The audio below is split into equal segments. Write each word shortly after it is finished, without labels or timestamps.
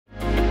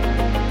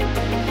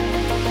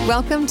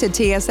Welcome to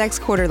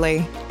TSX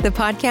Quarterly, the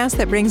podcast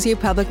that brings you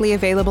publicly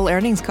available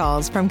earnings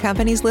calls from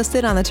companies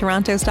listed on the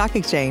Toronto Stock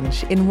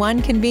Exchange in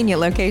one convenient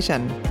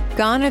location.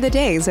 Gone are the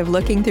days of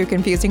looking through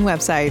confusing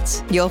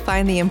websites. You'll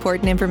find the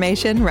important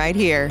information right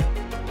here.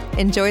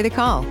 Enjoy the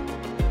call.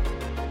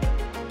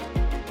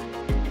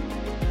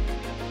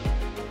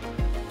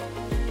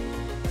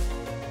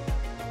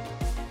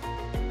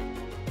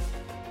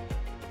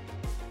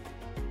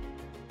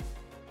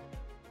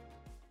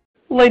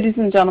 Ladies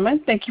and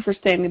gentlemen, thank you for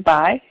standing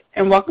by,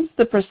 and welcome to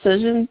the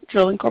Precision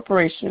Drilling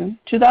Corporation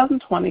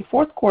 2020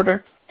 fourth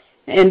quarter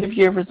and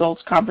end-of-year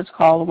results conference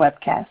call and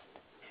webcast.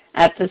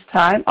 At this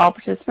time, all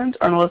participants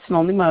are in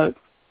listen-only mode.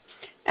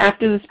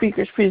 After the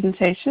speaker's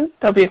presentation,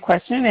 there'll be a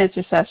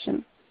question-and-answer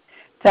session.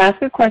 To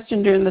ask a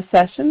question during the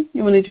session,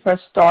 you will need to press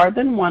star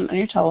then 1 on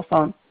your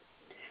telephone.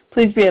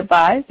 Please be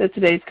advised that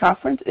today's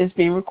conference is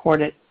being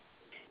recorded.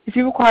 If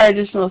you require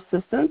additional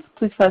assistance,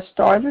 please press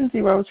star then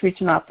 0 to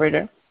reach an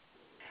operator.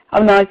 I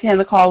would now like to hand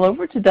the call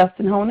over to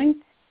Dustin Honing,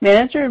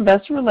 Manager,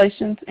 Investor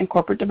Relations and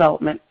Corporate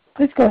Development.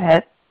 Please go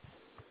ahead.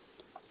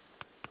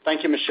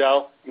 Thank you,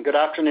 Michelle, and good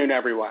afternoon,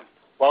 everyone.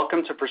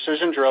 Welcome to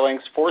Precision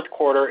Drilling's fourth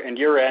quarter and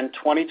year-end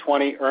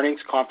 2020 earnings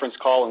conference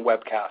call and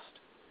webcast.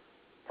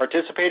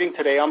 Participating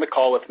today on the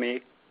call with me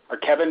are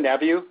Kevin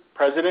Neveu,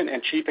 President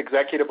and Chief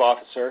Executive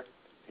Officer,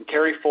 and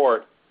Carey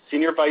Ford,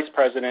 Senior Vice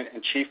President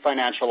and Chief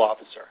Financial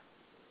Officer.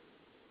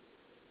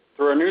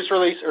 Through our news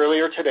release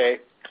earlier today,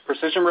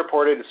 Precision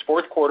reported its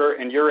fourth quarter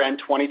and year-end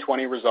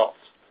 2020 results.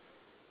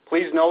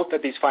 Please note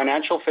that these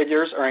financial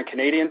figures are in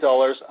Canadian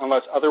dollars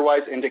unless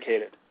otherwise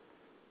indicated.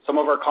 Some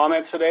of our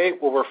comments today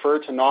will refer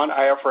to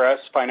non-IFRS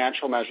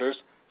financial measures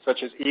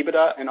such as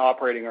EBITDA and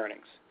operating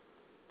earnings.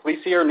 Please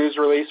see our news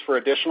release for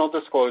additional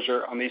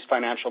disclosure on these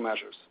financial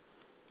measures.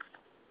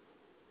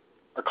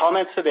 Our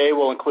comments today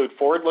will include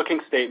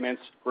forward-looking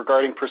statements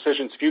regarding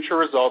Precision's future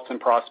results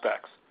and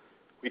prospects.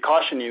 We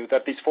caution you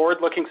that these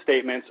forward-looking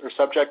statements are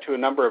subject to a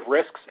number of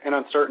risks and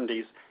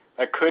uncertainties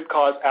that could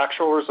cause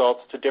actual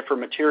results to differ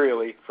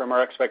materially from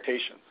our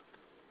expectations.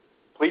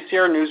 Please see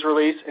our news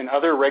release and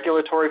other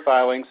regulatory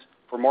filings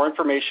for more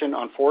information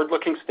on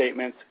forward-looking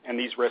statements and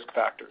these risk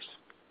factors.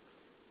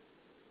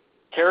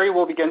 Carey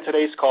will begin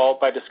today's call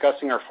by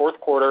discussing our fourth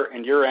quarter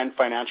and year-end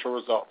financial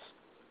results.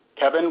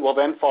 Kevin will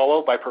then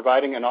follow by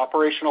providing an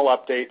operational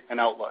update and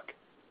outlook.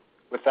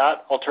 With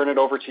that, I'll turn it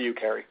over to you,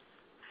 Carey.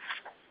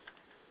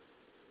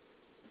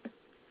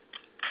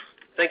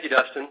 Thank you,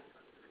 Dustin.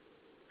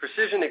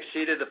 Precision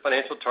exceeded the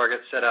financial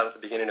targets set out at the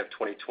beginning of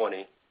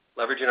 2020,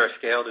 leveraging our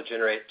scale to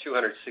generate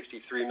 $263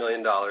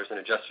 million in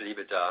adjusted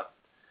EBITDA,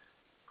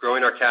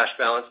 growing our cash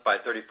balance by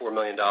 $34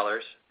 million,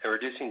 and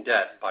reducing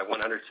debt by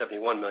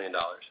 $171 million,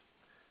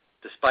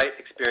 despite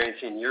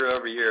experiencing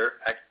year-over-year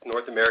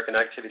North American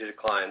activity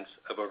declines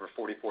of over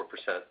 44%.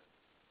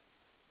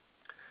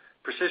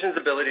 Precision's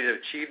ability to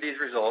achieve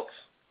these results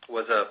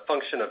was a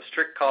function of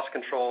strict cost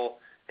control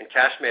and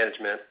cash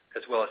management,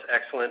 as well as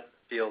excellent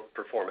field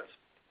performance.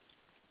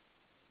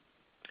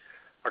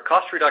 Our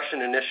cost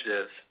reduction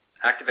initiatives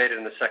activated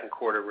in the second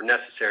quarter were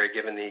necessary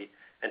given the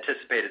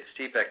anticipated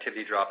steep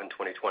activity drop in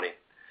 2020.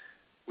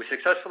 We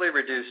successfully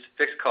reduced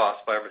fixed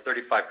costs by over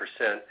 35%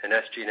 and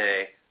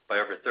SG&A by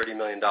over $30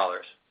 million,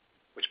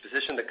 which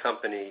positioned the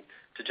company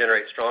to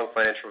generate strong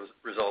financial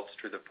results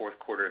through the fourth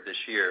quarter of this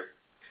year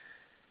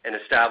and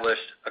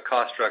established a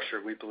cost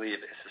structure we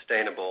believe is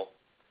sustainable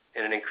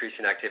in an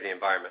increasing activity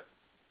environment.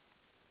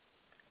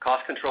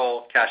 Cost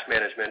control, cash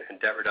management, and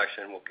debt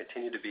reduction will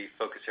continue to be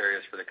focus areas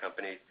for the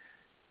company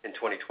in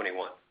 2021.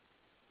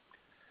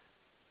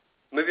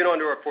 Moving on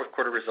to our fourth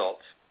quarter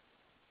results.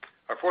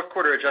 Our fourth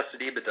quarter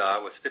adjusted EBITDA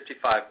was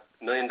 $55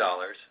 million,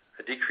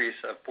 a decrease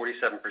of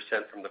 47%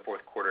 from the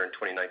fourth quarter in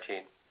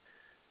 2019.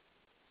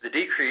 The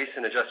decrease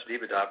in adjusted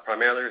EBITDA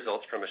primarily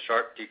results from a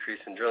sharp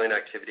decrease in drilling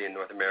activity in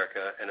North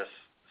America and a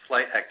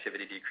slight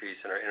activity decrease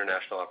in our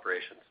international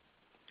operations.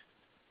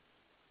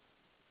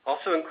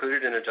 Also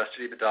included in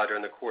adjusted EBITDA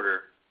during the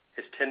quarter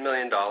is $10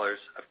 million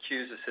of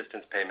CEWS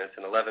assistance payments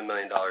and $11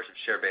 million of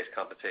share-based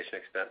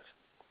compensation expense.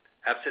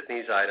 Absent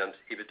these items,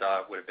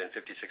 EBITDA would have been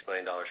 $56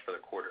 million for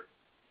the quarter.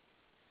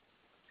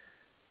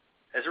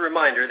 As a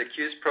reminder, the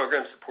CEWS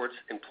program supports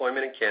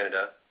employment in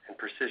Canada, and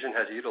Precision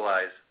has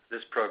utilized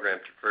this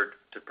program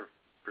to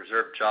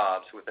preserve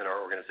jobs within our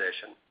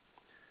organization.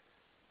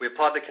 We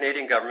applaud the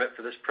Canadian government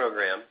for this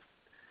program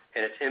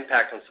and its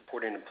impact on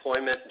supporting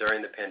employment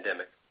during the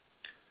pandemic.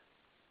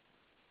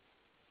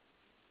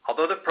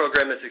 Although the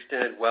program is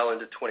extended well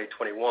into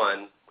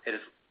 2021, it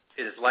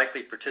is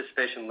likely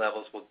participation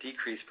levels will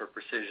decrease for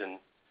Precision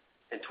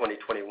in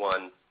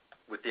 2021,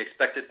 with the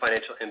expected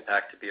financial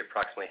impact to be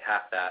approximately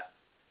half that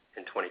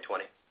in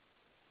 2020.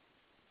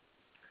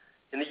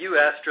 In the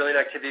U.S., drilling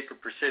activity for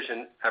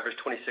Precision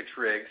averaged 26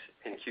 rigs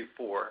in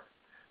Q4,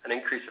 an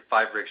increase of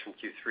 5 rigs from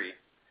Q3.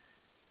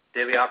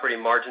 Daily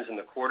operating margins in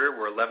the quarter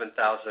were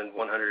 $11,158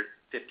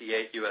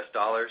 US,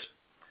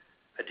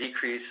 a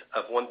decrease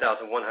of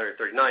 $1,139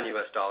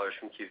 US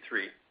from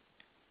Q3.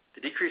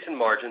 The decrease in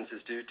margins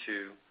is due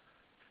to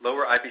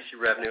lower IBC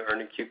revenue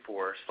earned in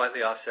Q4,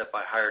 slightly offset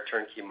by higher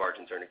turnkey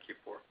margins earned in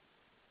Q4.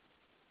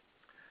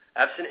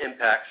 Absent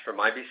impacts from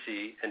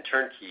IBC and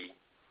turnkey,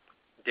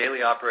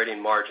 daily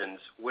operating margins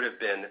would have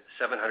been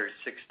 $716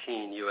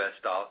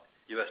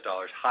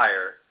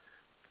 higher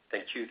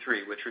than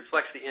Q3, which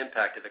reflects the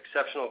impact of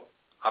exceptional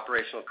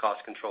operational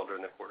cost control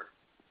during the quarter.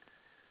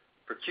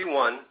 For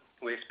Q1,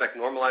 we expect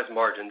normalized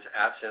margins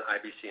absent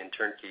IBC and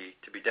turnkey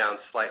to be down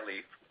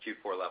slightly from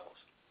Q4 levels.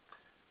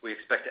 We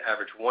expect to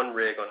average 1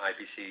 rig on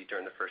IBC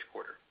during the first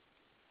quarter.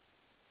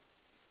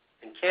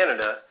 In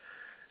Canada,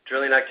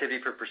 drilling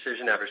activity for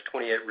Precision averaged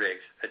 28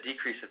 rigs, a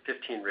decrease of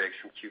 15 rigs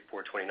from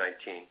Q4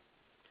 2019.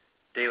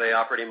 Daily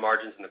operating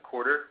margins in the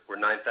quarter were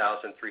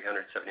 $9,379,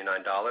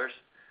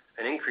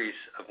 an increase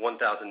of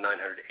 $1,988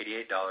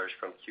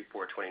 from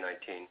Q4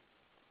 2019.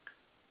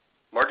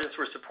 Margins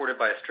were supported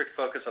by a strict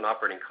focus on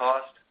operating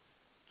cost,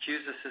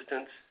 CEWS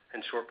assistance,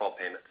 and shortfall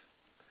payments.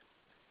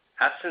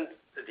 Absent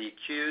the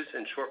CEWS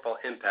and shortfall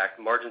impact,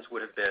 margins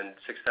would have been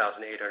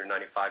 $6,895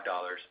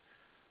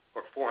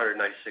 or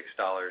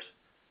 $496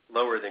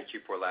 lower than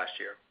Q4 last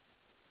year,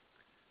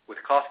 with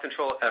cost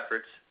control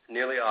efforts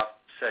nearly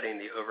offsetting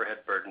the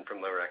overhead burden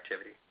from lower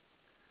activity.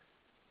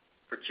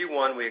 For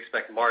Q1, we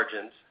expect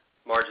margins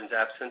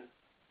absent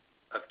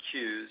of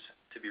CEWS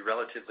to be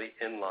relatively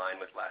in line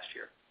with last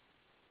year.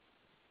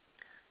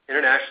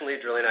 Internationally,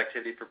 drilling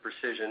activity for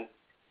Precision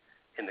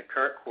in the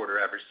current quarter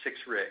averaged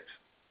 6 rigs.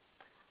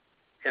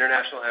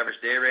 International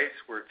average day rates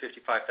were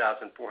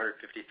 $55,453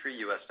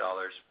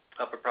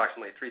 up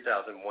approximately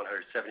 $3,170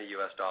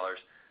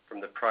 from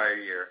the prior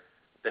year,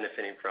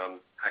 benefiting from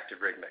active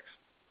rig mix.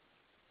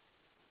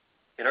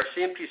 In our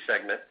C&P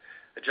segment,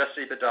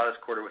 adjusted EBITDA this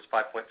quarter was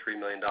 $5.3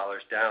 million,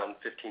 down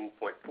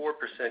 15.4%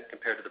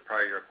 compared to the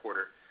prior year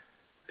quarter.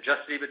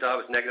 Adjusted EBITDA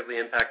was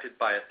negatively impacted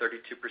by a 32%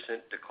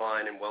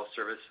 decline in well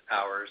service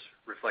hours,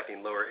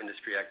 reflecting lower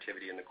industry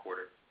activity in the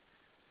quarter.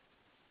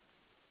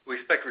 We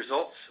expect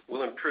results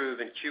will improve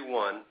in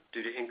Q1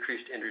 due to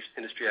increased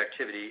industry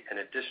activity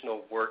and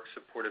additional work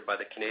supported by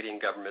the Canadian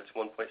government's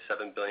 $1.7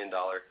 billion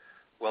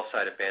well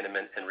site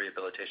abandonment and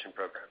rehabilitation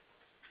program.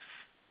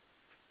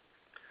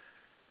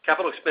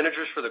 Capital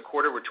expenditures for the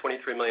quarter were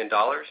 $23 million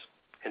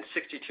and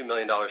 $62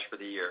 million for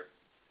the year.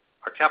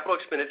 Our capital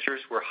expenditures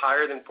were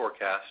higher than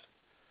forecast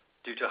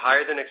due to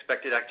higher than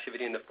expected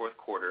activity in the fourth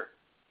quarter,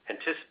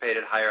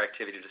 anticipated higher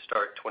activity to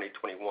start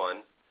 2021,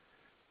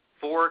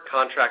 4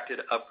 contracted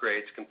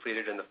upgrades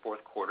completed in the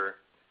fourth quarter,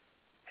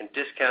 and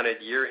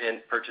discounted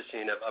year-end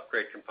purchasing of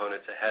upgrade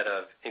components ahead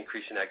of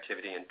increasing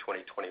activity in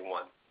 2021.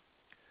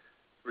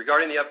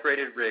 Regarding the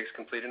upgraded rigs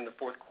completed in the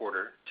fourth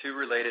quarter, 2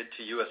 related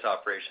to U.S.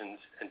 operations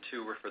and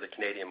 2 were for the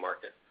Canadian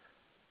market.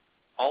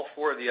 All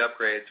 4 of the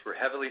upgrades were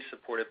heavily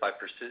supported by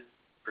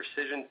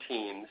Precision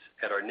teams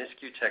at our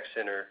Nisku Tech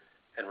Center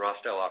and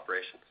Rosdell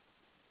operations.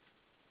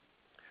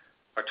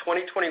 Our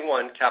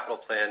 2021 capital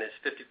plan is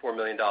 $54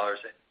 million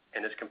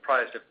and is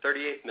comprised of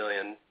 $38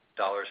 million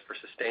for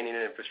sustaining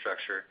and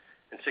infrastructure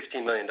and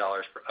 $16 million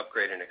for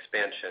upgrade and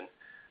expansion,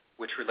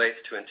 which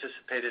relates to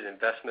anticipated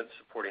investments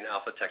supporting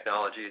Alpha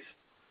Technologies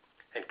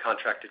and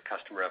contracted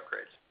customer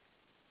upgrades.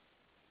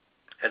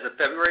 As of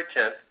February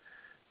 10th,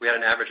 we had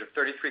an average of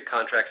 33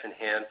 contracts in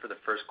hand for the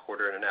first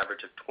quarter and an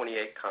average of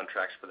 28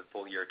 contracts for the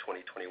full year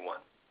 2021.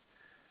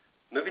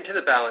 Moving to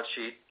the balance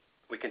sheet,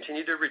 we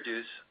continue to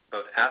reduce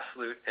both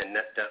absolute and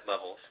net debt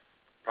levels,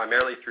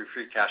 primarily through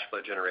free cash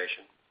flow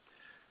generation.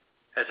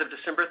 As of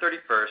December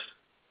 31st,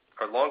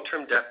 our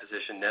long-term debt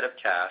position net of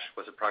cash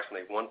was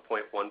approximately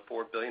 $1.14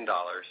 billion,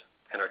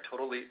 and our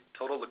total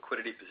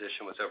liquidity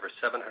position was over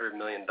 $700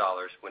 million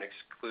when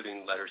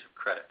excluding letters of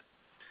credit.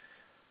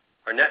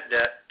 Our net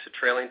debt to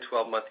trailing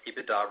 12-month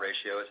EBITDA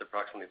ratio is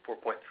approximately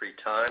 4.3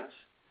 times,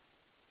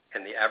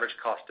 and the average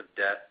cost of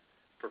debt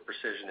for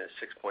Precision is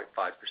 6.5%.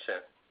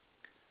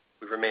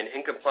 We remain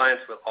in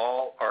compliance with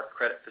all our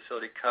credit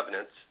facility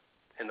covenants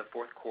in the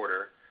fourth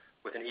quarter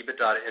with an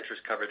EBITDA to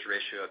interest coverage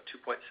ratio of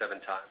 2.7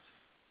 times.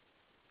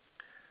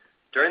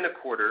 During the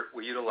quarter,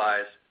 we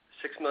utilized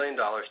 $6 million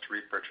to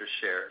repurchase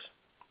shares.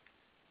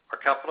 Our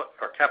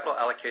capital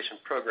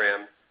allocation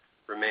program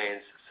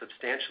remains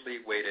substantially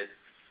weighted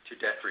to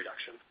debt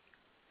reduction.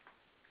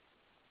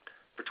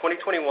 For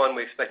 2021,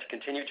 we expect to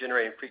continue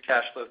generating free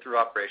cash flow through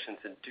operations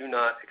and do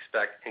not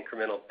expect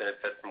incremental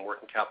benefit from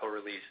working capital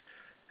release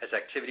as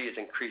activity is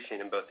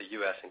increasing in both the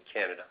U.S. and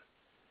Canada.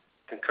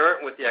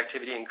 Concurrent with the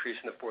activity increase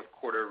in the fourth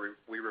quarter,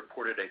 we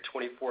reported a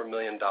 $24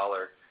 million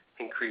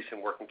increase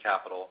in working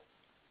capital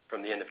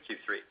from the end of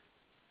Q3.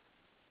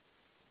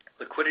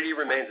 Liquidity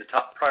remains a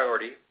top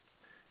priority,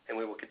 and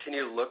we will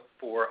continue to look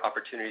for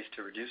opportunities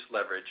to reduce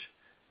leverage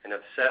and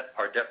have set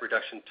our debt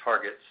reduction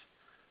targets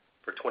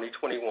for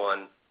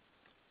 2021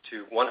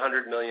 to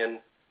 $100 million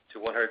to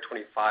 $125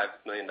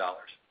 million.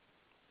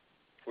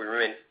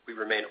 We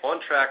remain on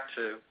track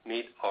to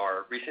meet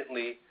our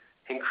recently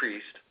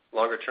increased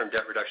longer-term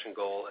debt reduction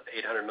goal of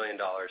 $800 million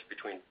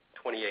between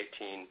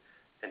 2018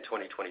 and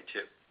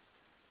 2022.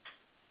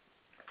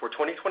 For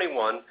 2021,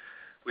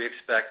 we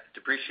expect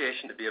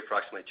depreciation to be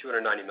approximately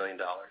 $290 million.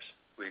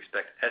 We we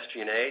expect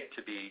SG&A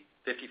to be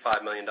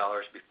 $55 million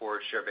before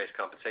share-based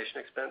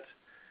compensation expense.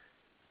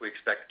 We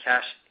expect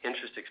cash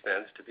interest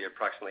expense to be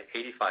approximately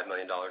 $85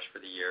 million for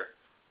the year,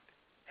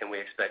 and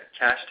we expect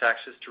cash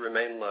taxes to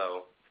remain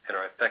low and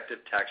our effective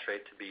tax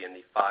rate to be in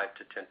the 5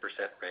 to 10%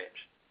 range.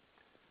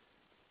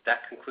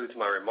 That concludes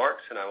my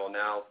remarks, and I will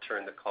now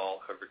turn the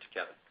call over to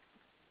Kevin.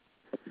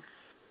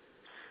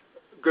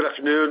 Good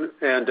afternoon,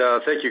 and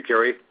thank you,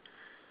 Carrie.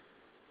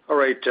 All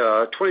right,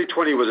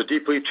 2020 was a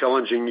deeply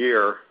challenging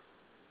year,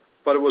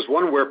 but it was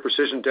one where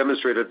Precision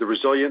demonstrated the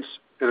resilience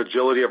and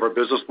agility of our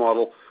business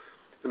model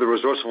and the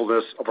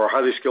resourcefulness of our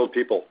highly skilled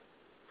people.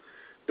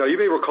 Now, you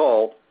may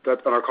recall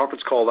that on our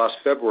conference call last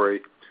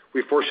February,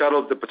 we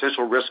foreshadowed the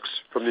potential risks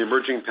from the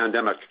emerging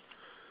pandemic.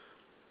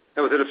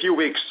 And within a few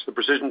weeks, the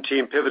Precision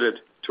team pivoted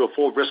to a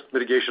full risk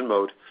mitigation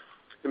mode,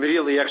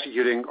 immediately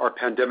executing our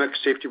pandemic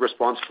safety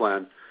response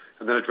plan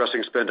and then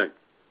addressing spending.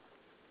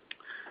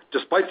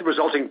 Despite the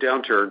resulting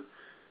downturn,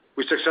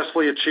 we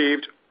successfully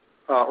achieved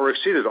or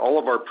exceeded all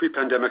of our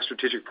pre-pandemic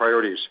strategic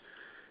priorities.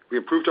 We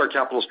improved our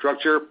capital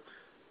structure,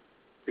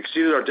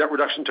 exceeded our debt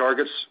reduction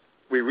targets,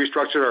 we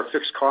restructured our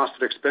fixed cost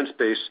and expense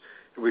base,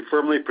 and we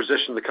firmly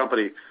positioned the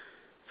company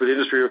for the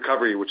industry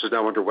recovery, which is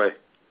now underway,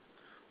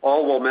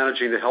 all while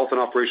managing the health and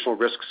operational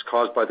risks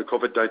caused by the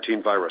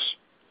COVID-19 virus.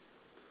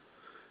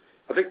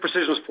 I think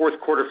Precision's fourth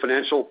quarter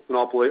financial and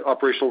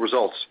operational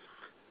results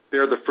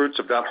bear the fruits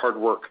of that hard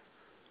work.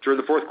 During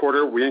the fourth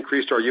quarter, we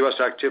increased our U.S.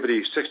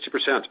 activity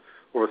 60%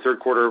 over third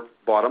quarter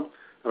bottom,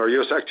 and our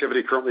U.S.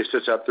 activity currently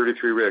sits at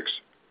 33 rigs.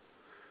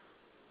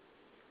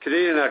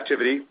 Canadian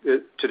activity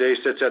today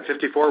sits at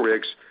 54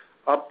 rigs,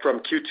 up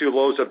from Q2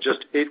 lows of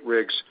just 8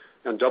 rigs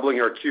and doubling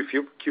our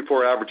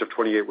Q4 average of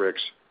 28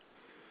 rigs.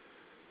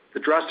 The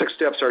drastic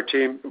steps our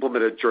team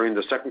implemented during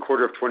the second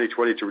quarter of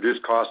 2020 to reduce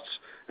costs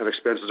and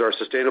expenses are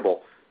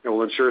sustainable and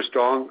will ensure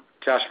strong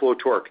cash flow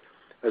torque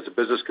as the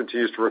business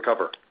continues to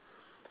recover.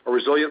 Our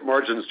resilient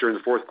margins during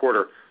the fourth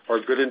quarter are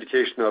a good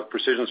indication of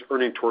Precision's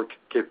earning torque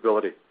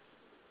capability.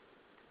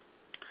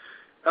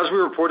 As we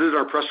reported in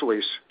our press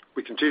release,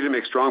 we continue to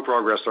make strong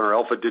progress on our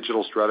Alpha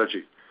Digital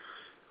strategy.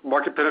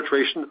 Market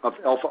penetration of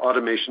Alpha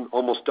automation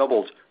almost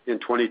doubled in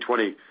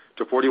 2020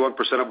 to 41%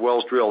 of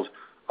wells drilled,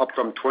 up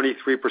from 23%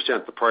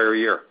 the prior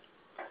year.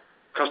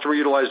 Customer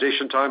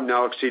utilization time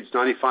now exceeds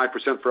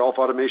 95% for Alpha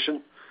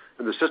automation,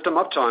 and the system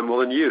uptime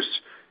while in use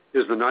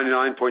is the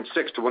 99.6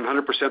 to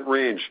 100%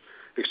 range,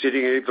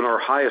 exceeding even our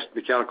highest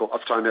mechanical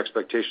uptime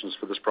expectations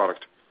for this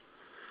product.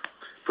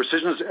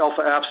 Precision's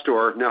Alpha App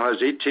Store now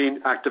has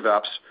 18 active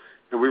apps,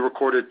 and we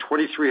recorded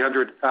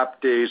 2,300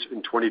 app days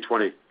in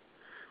 2020.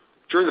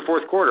 During the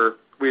fourth quarter,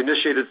 we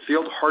initiated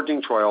field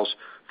hardening trials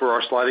for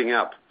our sliding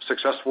app,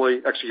 successfully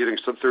executing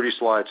some 30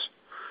 slides.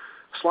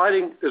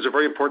 Sliding is a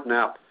very important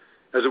app,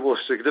 as it will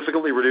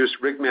significantly reduce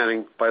rig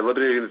manning by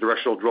eliminating the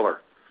directional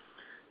driller.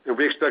 And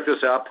we expect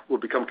this app will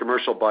become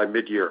commercial by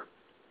mid-year.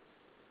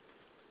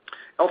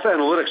 Alpha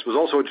Analytics was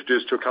also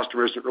introduced to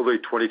customers in early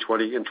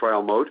 2020 in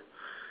trial mode.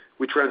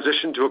 We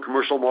transitioned to a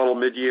commercial model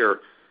mid-year,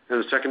 and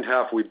in the second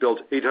half, we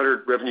built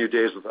 800 revenue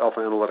days with Alpha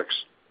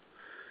Analytics.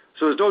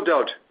 So there's no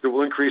doubt that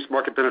we'll increase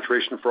market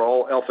penetration for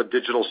all Alpha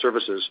Digital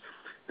services,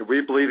 and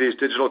we believe these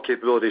digital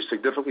capabilities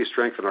significantly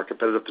strengthen our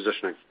competitive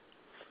positioning.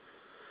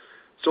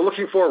 So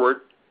looking forward,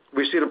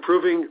 we see an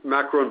improving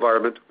macro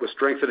environment with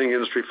strengthening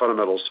industry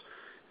fundamentals,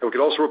 and we can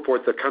also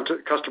report that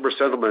customer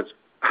sentiment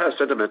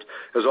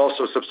has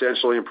also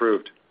substantially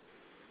improved.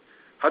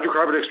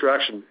 Hydrocarbon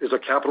extraction is a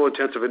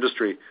capital-intensive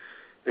industry,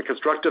 and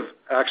constructive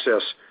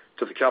access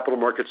to the capital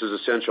markets is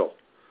essential.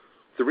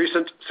 The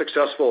recent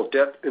successful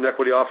debt and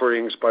equity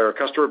offerings by our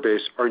customer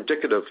base are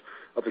indicative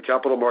of the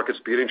capital markets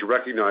beginning to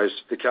recognize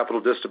the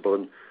capital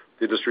discipline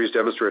the industry is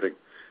demonstrating.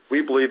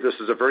 We believe this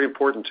is a very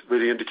important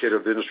leading indicator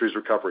of the industry's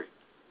recovery.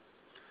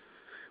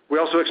 We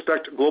also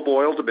expect global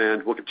oil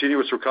demand will continue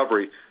its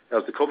recovery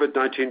as the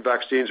COVID-19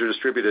 vaccines are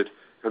distributed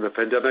and the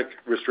pandemic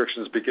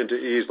restrictions begin to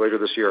ease later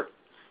this year.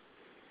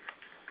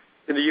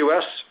 In the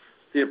U.S.,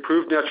 the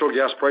improved natural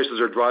gas prices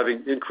are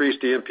driving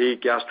increased E&P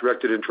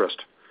gas-directed interest.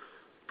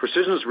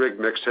 Precision's rig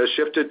mix has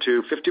shifted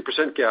to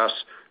 50% gas,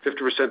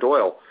 50%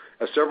 oil,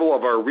 as several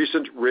of our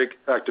recent rig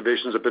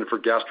activations have been for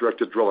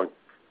gas-directed drilling.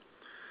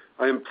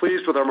 I am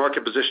pleased with our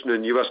market position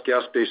in U.S.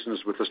 gas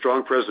basins with a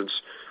strong presence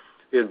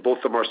in both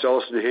the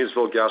Marcellus and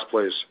Haynesville gas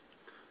plays.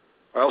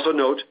 I also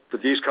note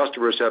that these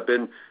customers have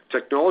been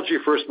technology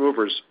first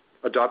movers,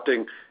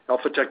 adopting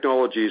Alpha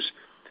technologies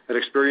and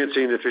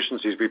experiencing the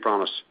efficiencies we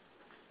promise.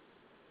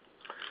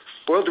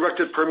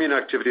 Oil-directed Permian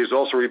activity has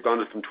also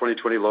rebounded from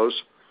 2020 lows.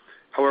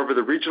 However,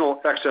 the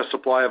regional excess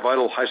supply of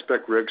idle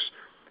high-spec rigs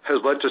has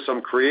led to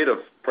some creative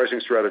pricing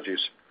strategies.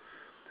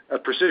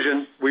 At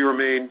Precision, we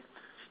remain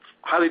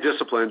highly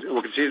disciplined and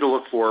will continue to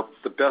look for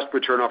the best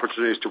return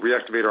opportunities to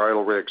reactivate our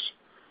idle rigs.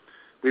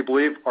 We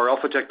believe our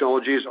Alpha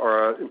technologies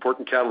are an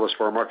important catalyst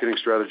for our marketing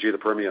strategy of the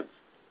Permian.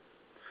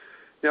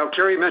 Now,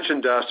 Carrie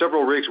mentioned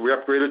several rigs we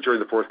upgraded during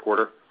the fourth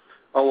quarter.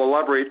 I'll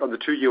elaborate on the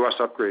 2 U.S.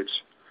 upgrades.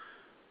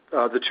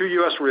 The 2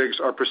 U.S. rigs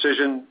are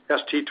Precision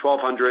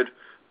ST-1200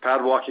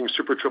 pad walking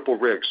Super Triple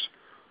rigs.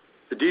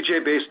 The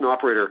DJ Basin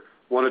operator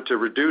wanted to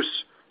reduce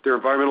their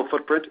environmental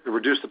footprint and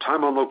reduce the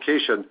time on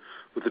location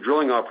with the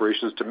drilling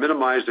operations to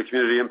minimize the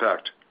community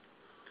impact.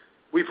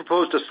 We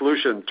proposed a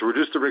solution to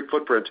reduce the rig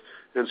footprint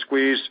and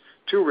squeeze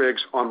 2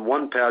 rigs on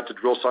one pad to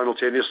drill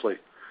simultaneously.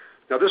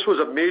 Now, this was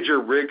a major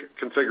rig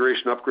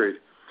configuration upgrade.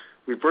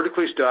 We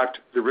vertically stacked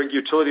the rig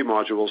utility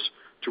modules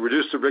to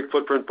reduce the rig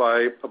footprint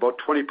by about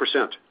 20%.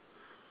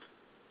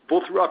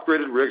 Both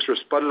upgraded rigs were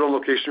spudded on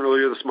location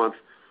earlier this month,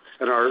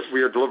 and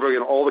we are delivering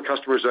on all the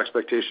customers'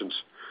 expectations.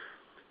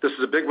 This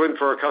is a big win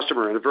for our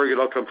customer and a very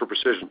good outcome for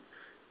Precision.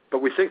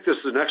 But we think this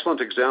is an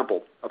excellent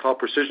example of how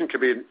Precision can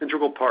be an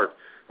integral part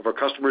of our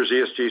customers'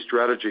 ESG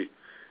strategy.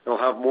 And I'll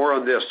have more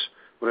on this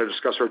when I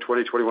discuss our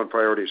 2021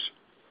 priorities.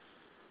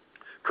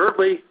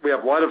 Currently, we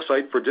have line of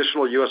sight for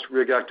additional U.S.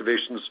 rig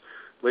activations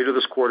later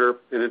this quarter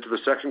and into the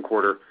second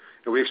quarter,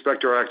 and we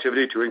expect our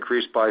activity to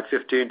increase by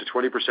 15 to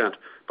 20%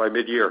 by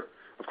mid-year.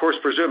 Of course,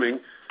 presuming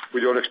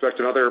we don't expect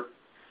another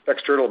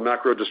external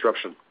macro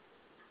disruption.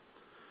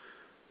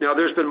 Now,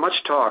 there's been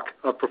much talk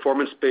of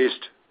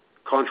performance-based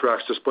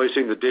contracts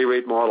displacing the day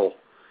rate model.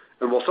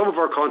 And while some of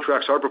our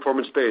contracts are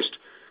performance-based,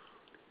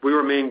 we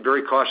remain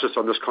very cautious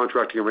on this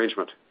contracting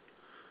arrangement.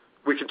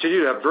 We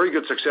continue to have very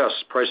good success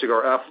pricing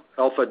our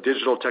Alpha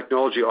Digital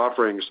technology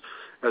offerings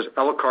as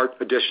a la carte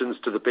additions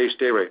to the base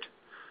day rate.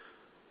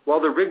 While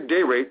the rig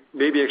day rate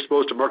may be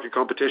exposed to market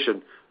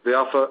competition, the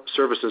Alpha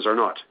services are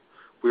not.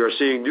 We are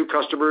seeing new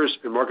customers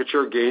and market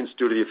share gains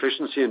due to the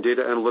efficiency and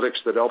data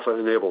analytics that Alpha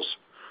enables.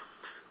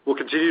 We'll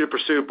continue to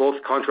pursue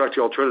both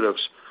contracting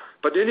alternatives,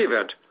 but in any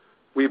event,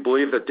 we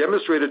believe that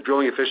demonstrated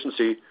drilling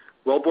efficiency,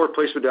 wellbore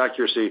placement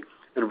accuracy,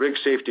 and rig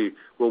safety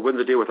will win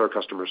the day with our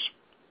customers.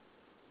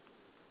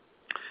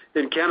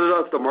 In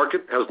Canada, the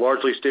market has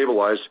largely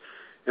stabilized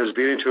and is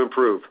beginning to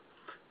improve.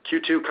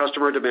 Q2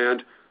 customer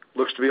demand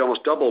looks to be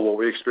almost double what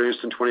we experienced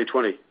in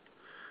 2020.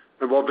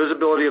 And while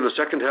visibility in the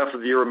second half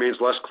of the year remains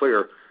less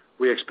clear,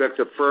 we expect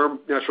that firm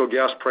natural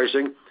gas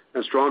pricing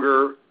and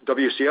stronger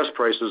WCS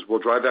prices will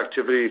drive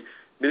activity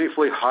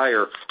meaningfully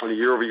higher on a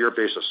year-over-year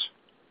basis.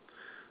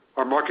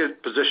 Our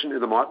market position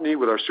in the Montney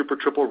with our Super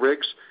Triple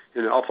rigs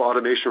and Alpha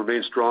automation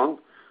remains strong.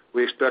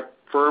 We expect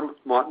firm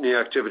Montney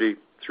activity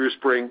through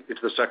spring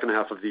into the second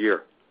half of the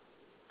year.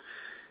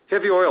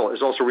 Heavy oil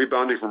is also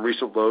rebounding from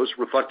recent lows,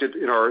 reflected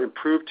in our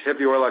improved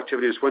heavy oil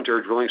activity this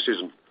winter drilling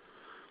season.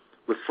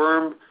 With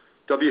firm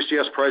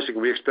WCS pricing,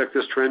 we expect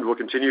this trend will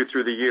continue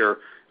through the year,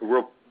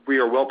 and we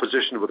are well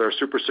positioned with our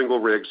Super Single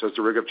rigs as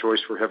the rig of choice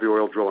for heavy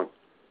oil drilling.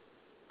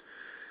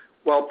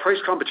 While price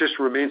competition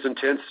remains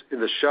intense in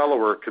the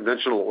shallower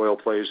conventional oil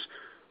plays,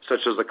 such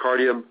as the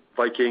Cardium,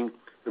 Viking,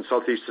 and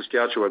Southeast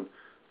Saskatchewan,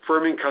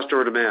 firming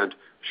customer demand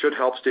should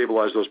help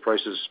stabilize those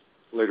prices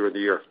later in the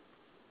year.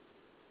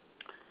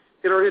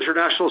 In our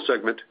international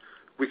segment,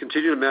 we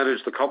continue to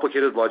manage the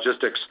complicated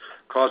logistics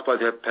caused by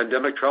the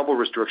pandemic travel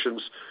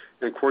restrictions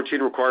and quarantine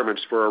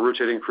requirements for our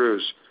rotating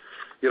crews.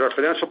 Yet our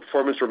financial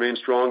performance remains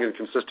strong and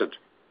consistent.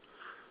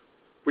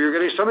 We are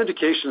getting some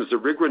indications that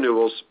rig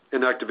renewals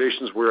and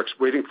activations we're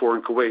waiting for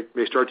in Kuwait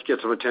may start to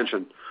get some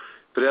attention,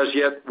 but as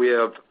yet we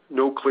have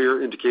no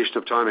clear indication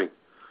of timing.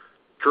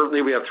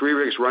 Currently, we have 3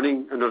 rigs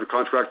running and under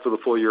contract for the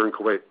full year in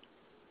Kuwait.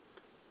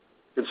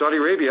 In Saudi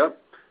Arabia,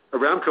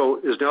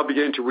 Aramco is now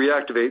beginning to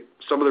reactivate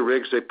some of the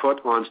rigs they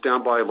put on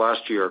standby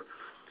last year.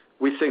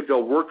 We think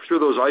they'll work through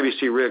those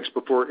IBC rigs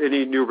before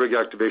any new rig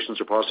activations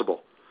are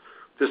possible.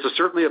 This is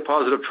certainly a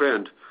positive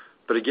trend,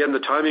 but again, the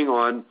timing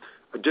on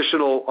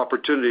additional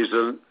opportunities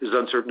is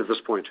uncertain at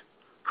this point.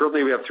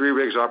 Currently, we have 3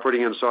 rigs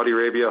operating in Saudi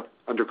Arabia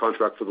under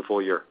contract for the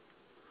full year.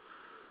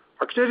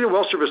 Our Canadian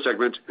well service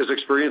segment is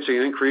experiencing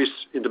an increase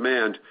in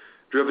demand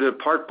driven in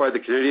part by the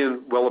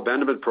Canadian Well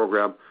Abandonment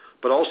Program,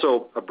 but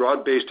also a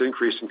broad-based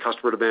increase in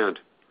customer demand.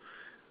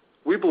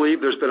 We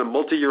believe there's been a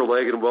multi-year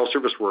lag in well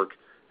service work,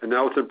 and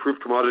now with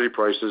improved commodity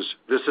prices,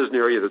 this is an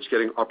area that's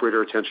getting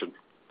operator attention.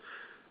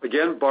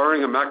 Again,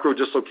 barring a macro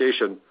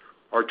dislocation,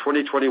 our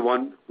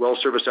 2021 well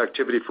service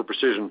activity for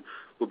Precision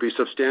will be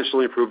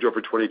substantially improved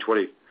over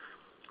 2020.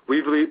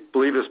 We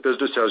believe this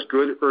business has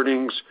good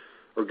earnings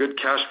or good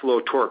cash flow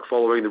torque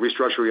following the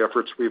restructuring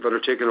efforts we've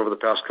undertaken over the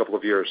past couple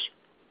of years.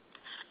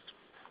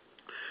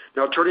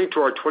 Now, turning to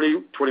our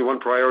 2021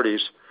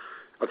 priorities,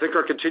 I think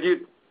our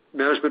continued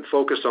management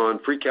focus on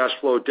free cash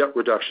flow debt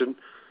reduction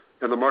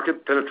and the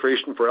market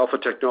penetration for Alpha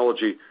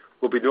technology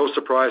will be no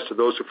surprise to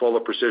those who follow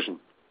Precision.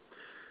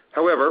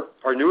 However,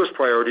 our newest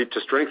priority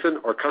to strengthen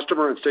our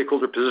customer and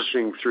stakeholder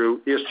positioning through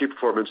ESG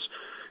performance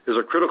is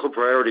a critical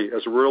priority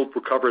as the world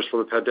recovers from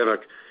the pandemic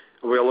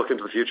and we all look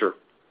into the future.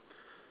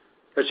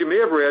 As you may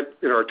have read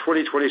in our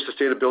 2020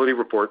 sustainability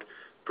report,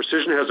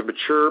 Precision has a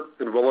mature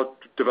and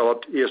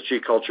well-developed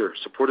ESG culture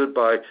supported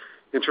by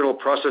internal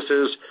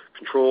processes,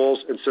 controls,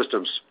 and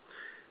systems.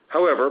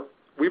 However,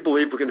 we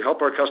believe we can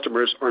help our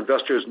customers, our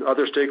investors, and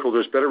other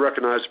stakeholders better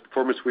recognize the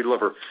performance we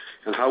deliver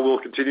and how we'll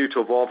continue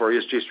to evolve our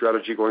ESG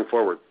strategy going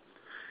forward.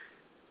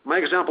 My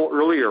example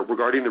earlier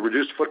regarding the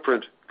reduced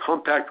footprint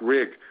compact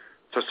rig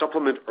to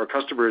supplement our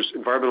customers'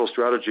 environmental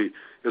strategy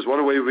is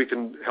one way we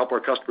can help our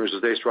customers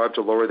as they strive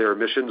to lower their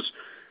emissions,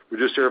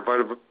 reduce their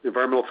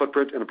environmental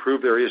footprint, and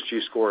improve their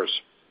ESG scores.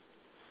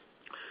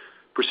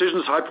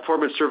 Precision's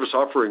high-performance service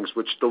offerings,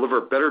 which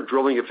deliver better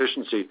drilling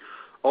efficiency,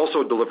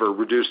 also deliver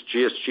reduced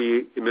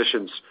GHG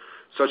emissions,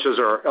 such as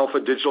our Alpha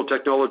digital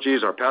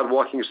technologies, our pad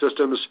walking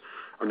systems,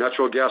 our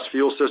natural gas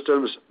fuel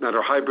systems, and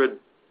our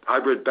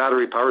hybrid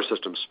battery power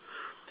systems.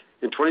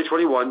 In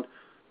 2021,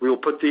 we will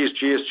put these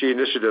GHG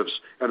initiatives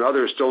and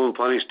others still in the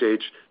planning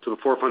stage to the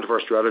forefront of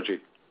our strategy.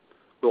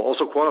 We'll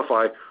also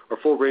quantify our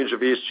full range of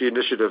ESG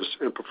initiatives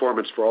and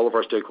performance for all of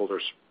our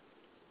stakeholders.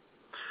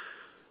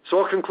 So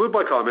I'll conclude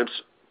my comments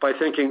by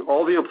thanking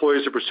all the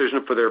employees of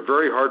Precision for their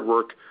very hard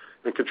work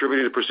and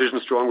contributing to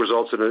Precision's strong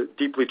results in a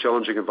deeply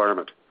challenging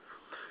environment.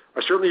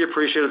 I certainly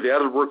appreciated the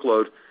added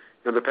workload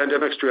and the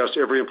pandemic stress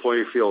every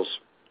employee feels.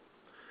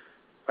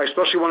 I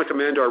especially want to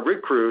commend our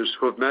rig crews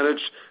who have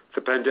managed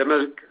the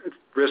pandemic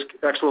risk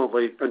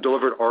excellently and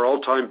delivered our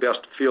all-time best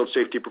field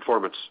safety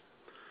performance.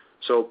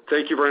 So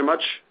thank you very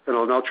much, and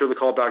I'll now turn the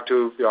call back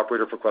to the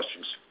operator for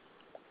questions.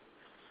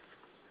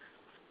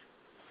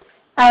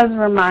 As a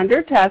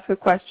reminder, to ask a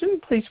question,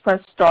 please press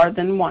star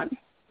then 1.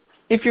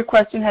 If your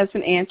question has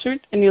been answered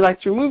and you'd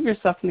like to remove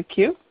yourself from the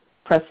queue,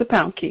 press the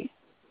pound key.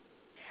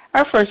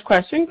 Our first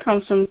question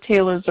comes from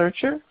Taylor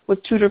Zurcher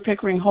with Tudor,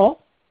 Pickering,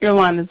 Holt. Your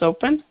line is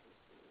open.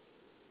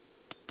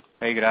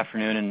 Hey, good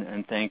afternoon,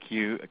 and thank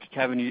you.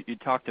 Kevin, you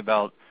talked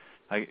about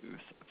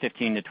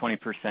 15 to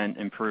 20%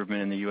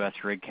 improvement in the U.S.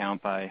 rig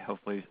count by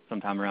hopefully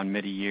sometime around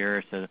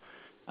mid-year. So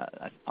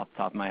off the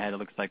top of my head, it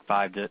looks like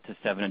 5 to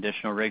 7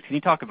 additional rigs. Can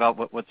you talk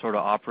about what sort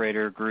of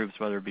operator groups,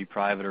 whether it be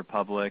private or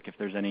public, if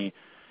there's any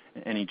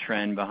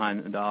trend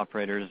behind the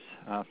operators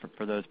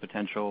for those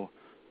potential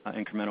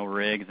incremental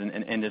rigs, and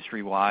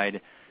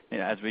industry-wide,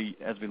 as we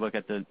look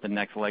at the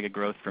next leg of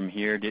growth from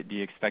here, do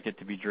you expect it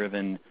to be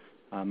driven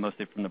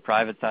mostly from the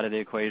private side of the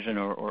equation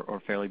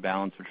or fairly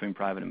balanced between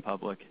private and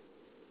public?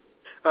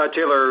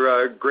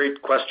 Taylor,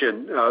 great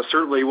question.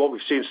 Certainly what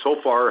we've seen so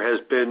far has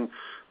been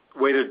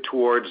weighted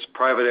towards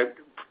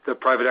the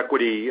private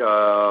equity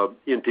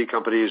E&P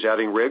companies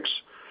adding rigs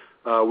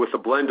with a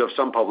blend of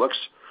some publics.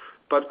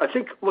 But I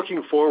think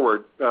looking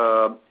forward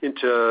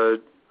into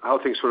how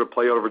things sort of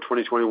play out over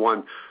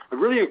 2021, I'm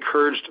really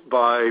encouraged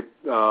by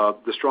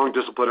the strong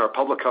discipline our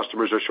public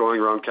customers are showing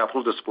around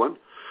capital discipline.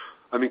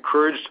 I'm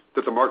encouraged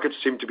that the markets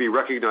seem to be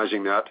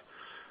recognizing that.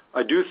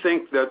 I do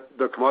think that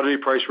the commodity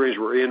price range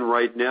we're in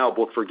right now,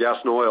 both for gas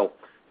and oil,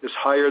 is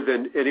higher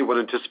than anyone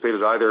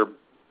anticipated, either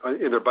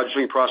in their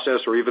budgeting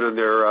process or even in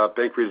their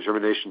bank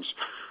redeterminations.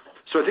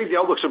 So I think the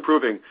outlook's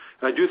improving.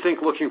 And I do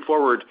think looking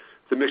forward,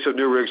 the mix of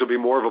new rigs will be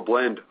more of a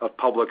blend of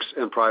publics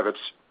and privates,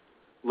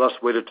 less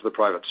weighted to the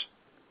privates.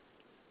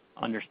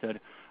 Understood.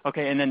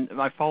 Okay, and then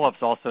my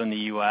follow-up's also in the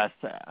U.S.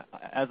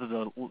 As of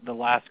the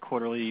last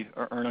quarterly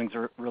earnings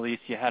release,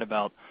 you had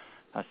about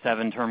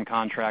 7 term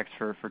contracts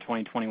for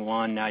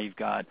 2021. Now you've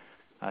got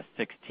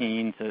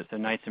 16, so it's a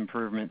nice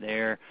improvement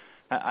there.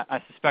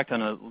 I suspect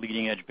on a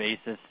leading edge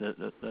basis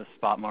the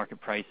spot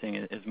market pricing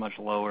is much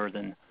lower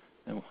than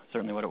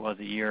certainly what it was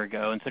a year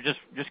ago. And so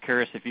just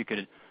curious if you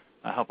could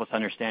help us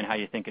understand how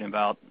you're thinking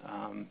about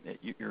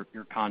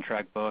your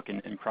contract book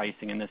and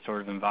pricing in this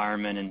sort of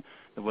environment, and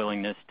the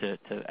willingness to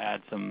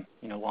add some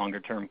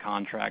longer term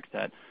contracts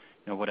at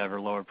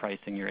whatever lower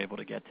pricing you're able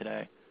to get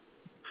today.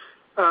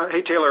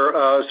 Hey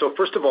Taylor, so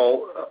first of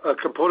all, a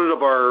component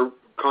of our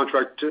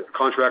contracts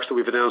that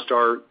we've announced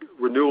are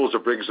renewals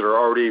of rigs that are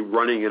already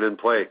running and in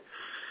play.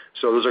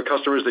 So those are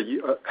customers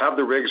that have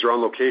the rigs, are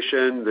on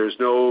location. There's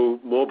no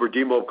mob or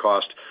demob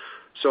cost.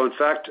 So in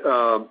fact,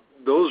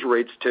 those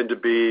rates tend to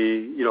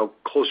be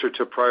closer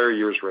to prior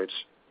year's rates.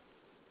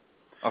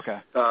 Okay.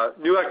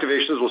 New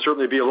activations will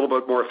certainly be a little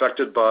bit more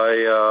affected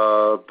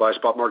by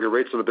spot market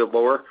rates and a bit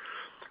lower.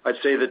 I'd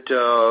say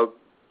that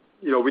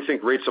we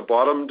think rates have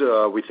bottomed.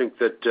 We think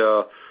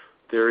that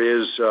there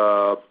is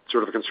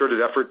sort of a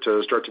concerted effort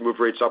to start to move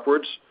rates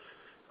upwards,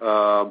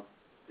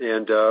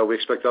 and we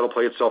expect that'll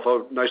play itself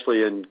out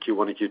nicely in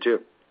Q1 and Q2.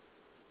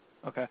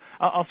 Okay.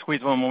 I'll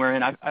squeeze one more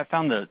in. I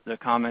found the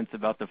comments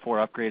about the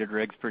 4 upgraded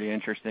rigs pretty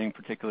interesting,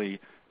 particularly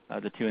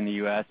the 2 in the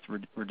U.S.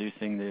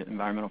 reducing the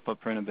environmental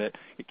footprint a bit.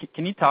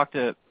 Can you talk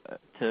to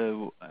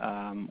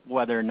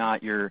whether or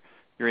not you're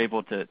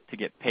able to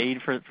get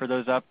paid for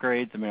those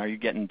upgrades? I mean, are you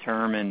getting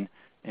term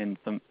and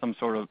some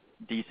sort of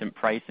decent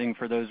pricing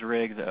for those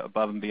rigs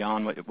above and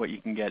beyond what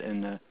you can get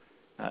in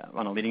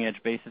on a leading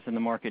edge basis in the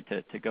market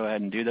to go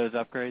ahead and do those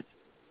upgrades?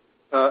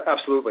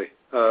 Absolutely.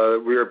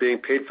 We are being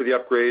paid for the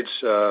upgrades.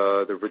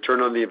 The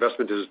return on the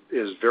investment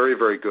is very,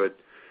 very good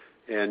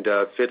and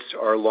fits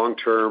our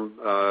long-term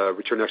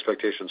return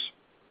expectations.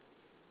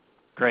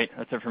 Great.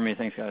 That's it for me.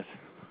 Thanks, guys.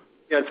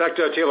 Yeah, in fact,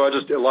 Taylor, I'll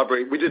just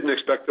elaborate. We didn't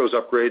expect those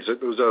upgrades.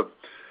 It was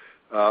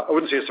I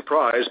wouldn't say a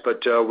surprise,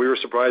 but we were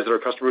surprised that our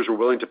customers were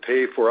willing to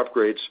pay for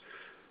upgrades.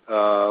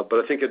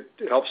 But I think it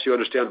helps you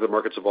understand that the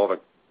market's evolving.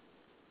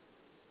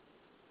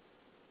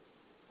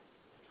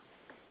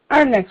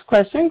 Our next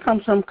question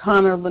comes from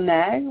Connor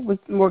Lynagh with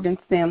Morgan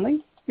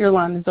Stanley. Your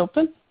line is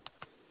open.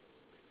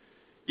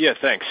 Yeah,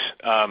 thanks.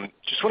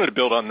 Just wanted to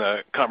build on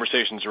the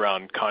conversations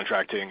around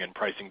contracting and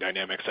pricing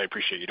dynamics. I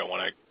appreciate you don't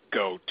want to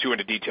go too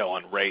into detail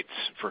on rates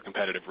for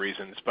competitive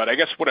reasons, but I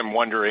guess what I'm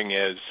wondering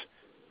is,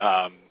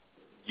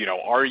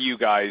 are you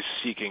guys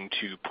seeking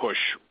to push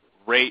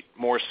rate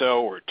more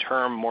so or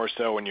term more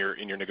so in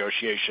your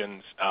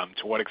negotiations?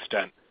 To what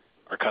extent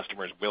are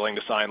customers willing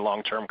to sign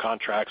long-term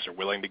contracts or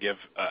willing to give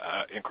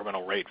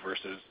incremental rate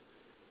versus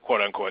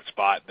quote-unquote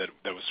spot that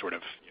was sort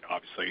of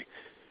obviously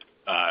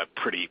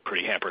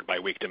pretty hampered by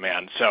weak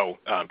demand. So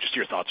just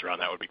your thoughts around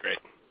that would be great.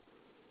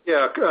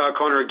 Yeah,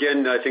 Connor,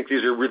 again, I think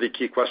these are really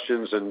key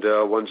questions and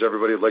ones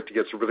everybody would like to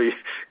get some really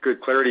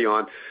good clarity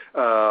on.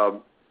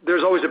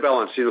 There's always a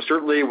balance.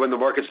 Certainly when the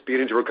market's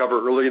beginning to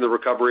recover early in the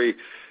recovery,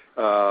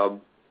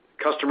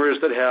 customers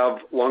that have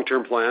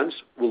long-term plans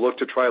will look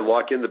to try and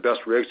lock in the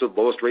best rigs at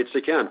the lowest rates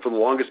they can for the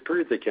longest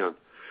period they can.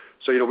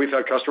 So, we've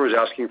had customers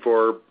asking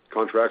for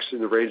contracts in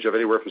the range of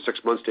anywhere from 6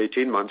 months to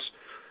 18 months,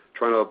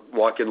 trying to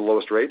lock in the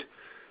lowest rate.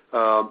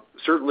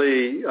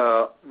 Certainly,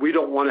 we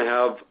don't want to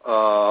have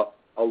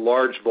a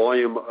large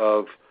volume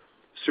of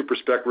super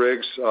spec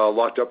rigs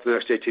locked up for the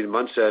next 18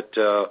 months at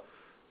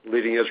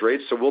leading edge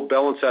rates. So we'll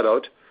balance that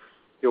out.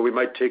 We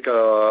might take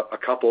a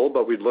couple,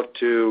 but we'd look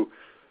to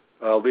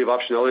leave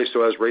optionality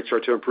so as rates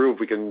start to improve,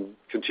 we can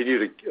continue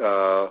to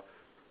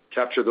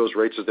capture those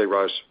rates as they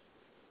rise.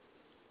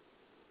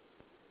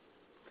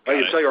 I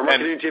can tell you our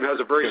marketing team has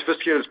a very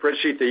sophisticated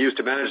spreadsheet they use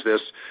to manage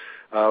this,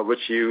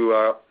 which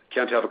you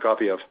can't have a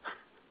copy of.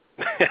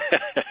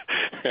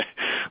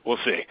 We'll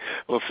see.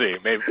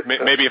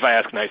 Maybe if I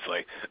ask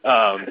nicely.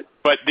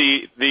 But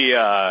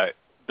I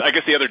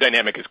guess the other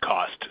dynamic is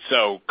cost.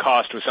 So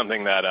cost was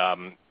something that,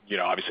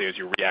 obviously as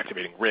you're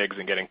reactivating rigs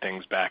and getting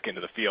things back into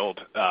the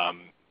field,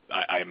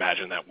 I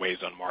imagine that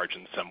weighs on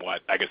margins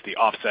somewhat. I guess the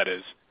offset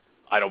is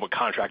idle but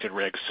contracted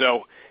rigs.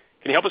 So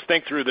can you help us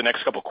think through the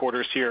next couple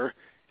quarters here,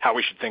 how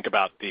we should think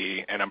about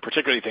and I'm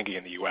particularly thinking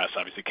in the U.S.,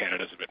 obviously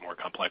Canada's a bit more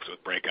complex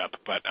with breakup,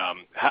 but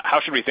how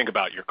should we think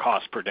about your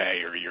cost per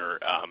day or your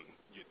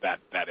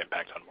that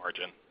impact on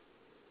margin?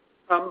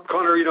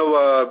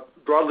 Connor,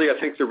 broadly, I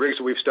think the rigs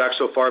that we've stacked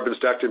so far have been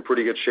stacked in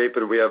pretty good shape,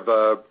 and we have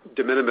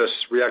de minimis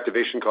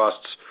reactivation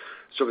costs,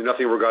 certainly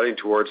nothing we're guiding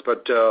towards.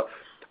 But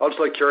I'll just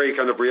let Carey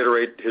kind of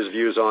reiterate his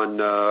views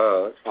on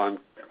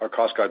our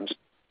cost guidance.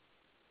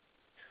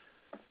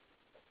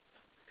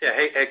 Yeah,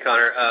 hey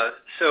Connor.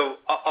 So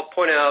I'll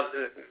point out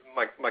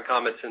my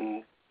comments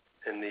in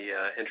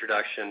the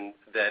introduction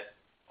that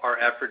our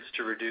efforts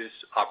to reduce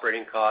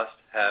operating costs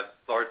have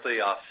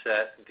largely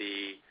offset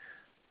the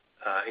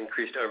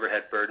increased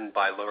overhead burden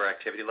by lower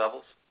activity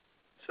levels.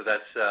 So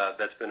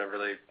that's been a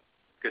really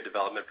good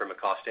development from a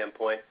cost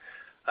standpoint.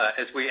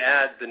 As we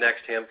add the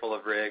next handful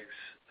of rigs,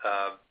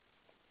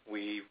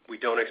 we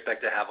don't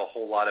expect to have a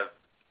whole lot of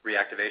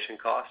reactivation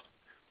cost.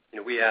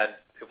 It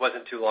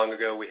wasn't too long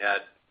ago we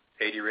had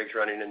 80 rigs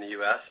running in the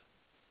U.S.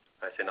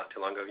 I say not too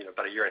long ago,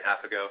 about a year and a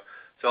half ago.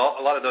 So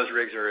a lot of those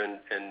rigs are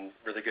in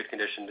really good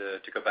condition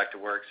to go back to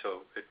work.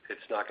 So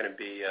it's not going to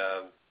be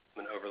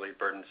an overly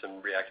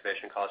burdensome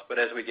reactivation cost. But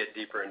as we get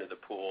deeper into the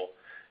pool,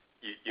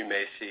 you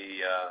may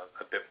see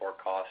a bit more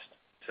cost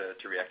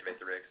to reactivate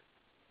the rigs.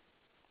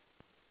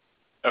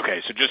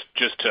 Okay, so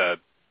just to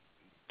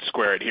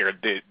square it here,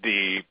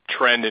 the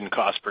trend in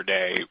cost per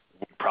day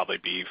would probably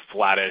be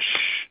flattish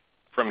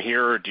from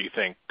here, or do you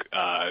think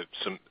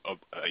some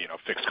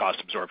fixed cost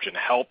absorption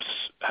helps?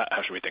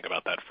 How should we think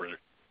about that for the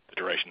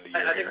duration of the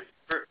year? I think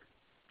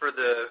for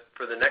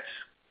the next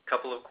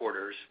couple of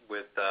quarters,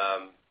 with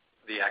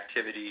the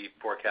activity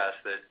forecast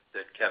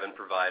that Kevin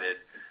provided,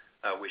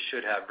 we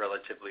should have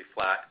relatively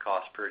flat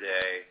cost per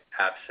day,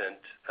 absent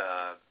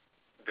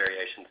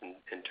variations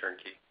in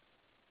turnkey,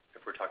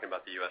 if we're talking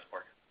about the U.S.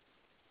 market.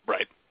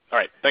 Right. All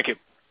right. Thank you.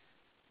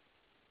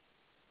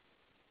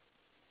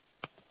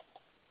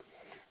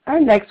 Our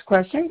next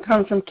question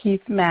comes from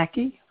Keith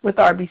Mackey with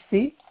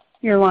RBC.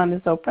 Your line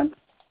is open.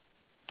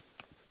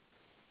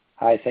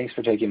 Hi, thanks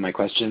for taking my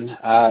question.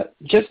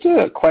 Just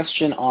a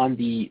question on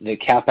the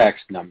CapEx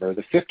number,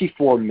 the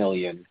 $54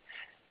 million.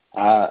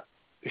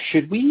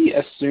 Should we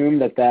assume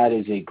that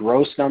is a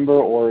gross number,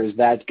 or is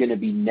that going to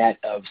be net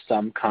of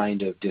some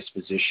kind of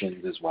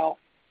dispositions as well?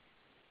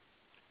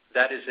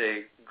 That is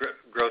a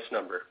gross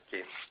number,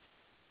 Keith.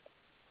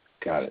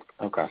 Got it.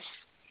 Okay.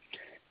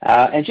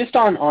 And just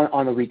on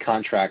the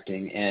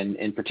recontracting, and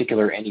in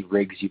particular any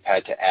rigs you've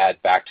had to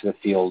add back to the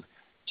field,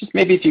 just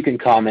maybe if you can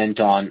comment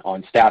on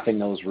staffing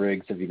those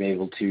rigs, have you been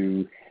able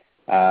to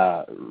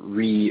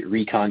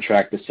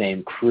recontract the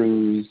same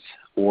crews,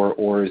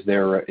 or is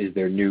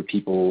there new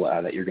people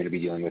that you're going to be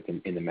dealing with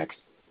in the mix?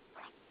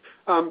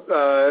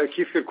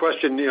 Keith, good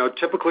question.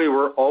 Typically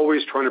we're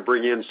always trying to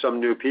bring in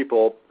some new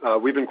people.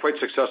 We've been quite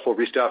successful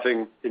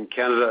restaffing in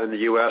Canada and the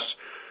U.S.,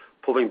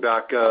 pulling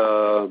back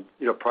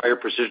prior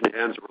precision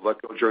hands that were let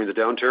go during the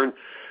downturn.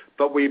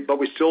 But we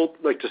still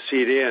like to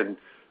seed in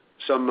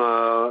some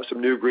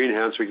new green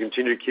hands so we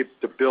continue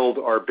to build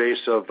our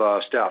base of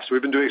staff. So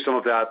we've been doing some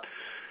of that,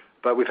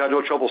 but we've had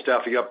no trouble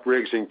staffing up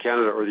rigs in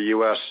Canada or the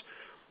U.S.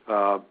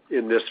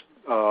 In this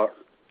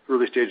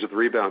early stage of the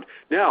rebound.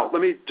 Now,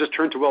 let me just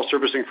turn to well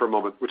servicing for a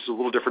moment, which is a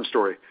little different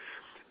story.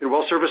 In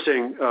well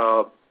servicing,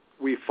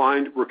 we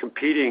find we're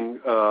competing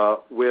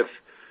with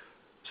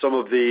some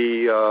of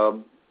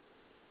the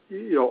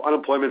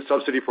unemployment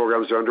subsidy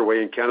programs that are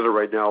underway in Canada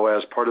right now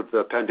as part of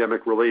the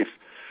pandemic relief.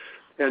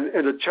 And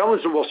the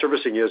challenge in well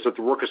servicing is that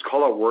the work is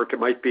call-out work. It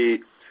might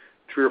be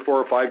 3 or 4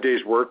 or 5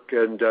 days work,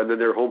 and then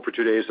they're home for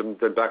 2 days and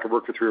then back at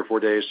work for 3 or 4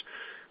 days.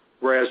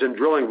 Whereas in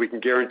drilling, we can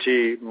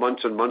guarantee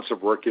months and months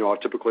of work,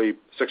 typically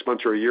 6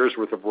 months or a year's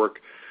worth of work.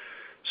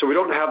 So we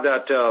don't have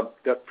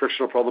that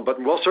frictional problem. But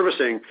in well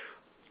servicing,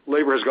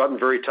 labor has gotten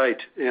very tight.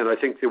 And I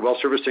think the well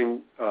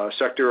servicing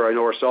sector, I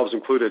know ourselves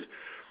included,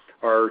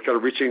 are kind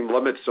of reaching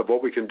limits of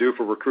what we can do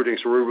for recruiting.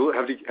 So we're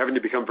really having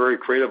to become very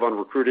creative on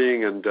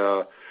recruiting and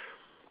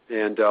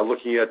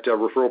looking at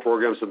referral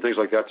programs and things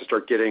like that to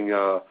start getting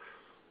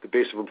the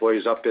base of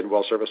employees up in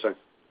well servicing.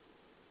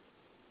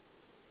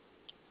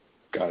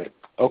 Got it.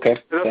 Okay. And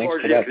that's Thanks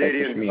largely for that.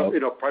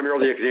 Canadian,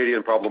 primarily a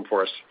Canadian problem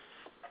for us.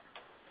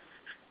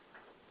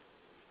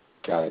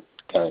 Got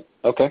it.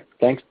 Okay.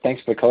 Thanks for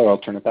the color. I'll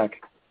turn it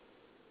back.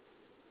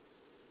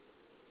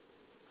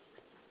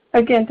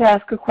 Again, to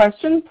ask a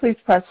question, please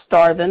press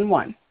star then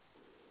 1.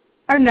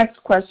 Our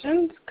next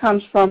question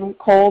comes from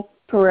Cole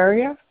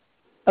Pereira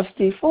of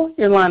Stifel.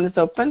 Your line is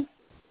open.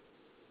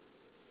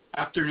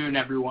 Afternoon,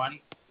 everyone.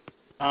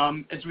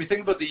 As we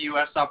think about the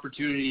U.S.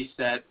 opportunity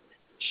set,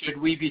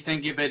 should we be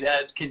thinking of it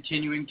as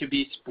continuing to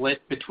be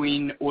split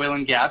between oil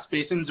and gas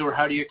basins, or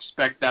how do you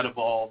expect that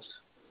evolves?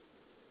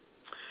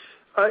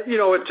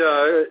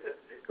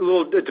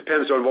 It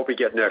depends on what we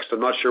get next. I'm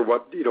not sure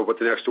what the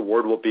next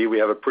award will be. We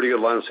have a pretty good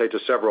line of sight to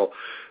several.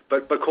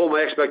 But Cole,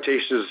 my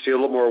expectation is to see a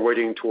little more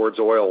weighting towards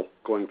oil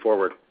going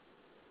forward.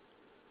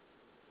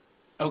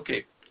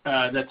 Okay.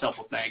 That's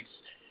helpful. Thanks.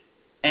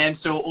 And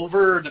so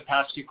over the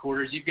past few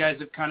quarters, you guys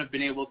have kind of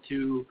been able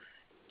to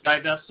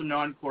divest some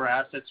non-core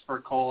assets for,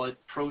 call it,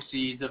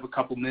 proceeds of a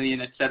couple million,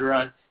 et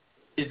cetera.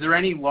 Is there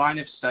any line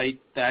of sight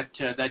that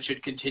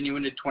should continue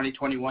into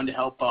 2021 to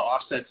help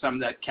offset some of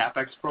that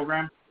CapEx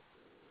program?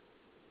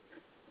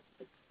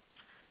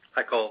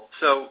 Hi, Cole.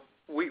 So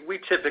we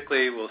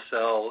typically will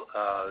sell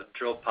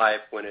drill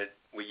pipe when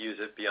we use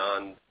it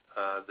beyond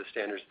the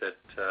standards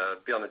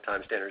beyond the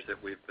time standards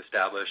that we've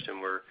established,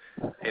 and we're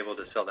able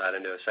to sell that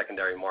into a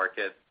secondary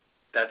market.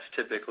 That's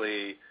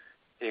typically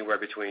anywhere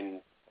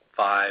between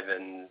 $5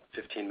 and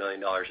 $15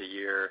 million a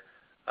year,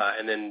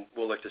 and then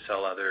we'll look to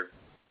sell other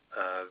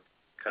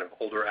kind of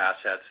older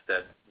assets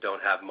that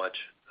don't have much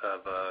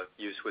of a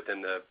use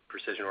within the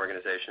Precision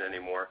organization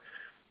anymore.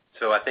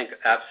 So I think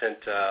absent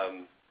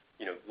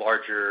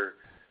larger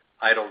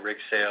idle rig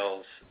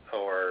sales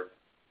or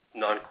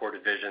non-core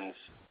divisions,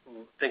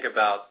 think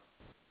about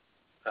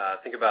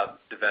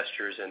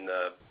divestitures in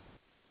the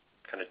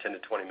kind of $10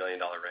 to $20 million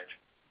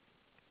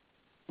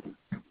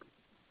range.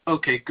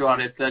 Okay, got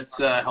it.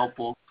 That's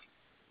helpful.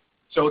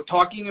 So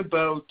talking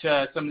about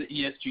some of the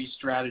ESG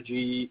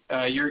strategy,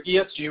 your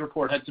ESG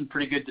report had some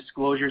pretty good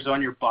disclosures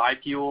on your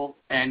biofuel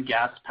and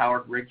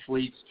gas-powered rig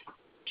fleets.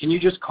 Can you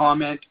just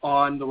comment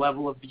on the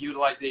level of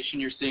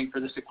utilization you're seeing for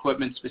this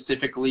equipment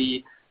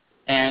specifically,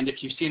 and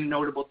if you've seen a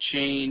notable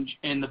change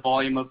in the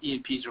volume of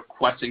E&Ps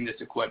requesting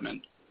this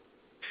equipment?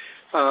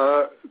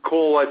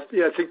 Cole, I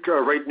think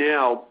right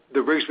now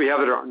the rigs we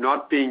have that are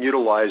not being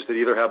utilized that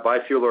either have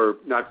biofuel or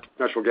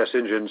natural gas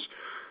engines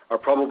are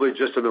probably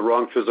just in the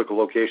wrong physical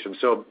location.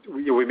 So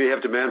we may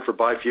have demand for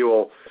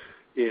biofuel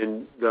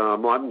in the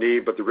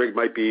Montney, but the rig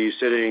might be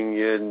sitting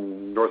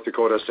in North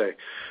Dakota, say.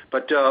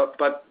 But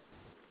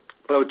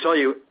I would tell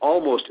you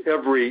almost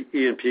every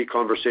E&P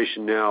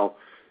conversation now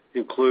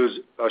includes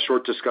a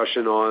short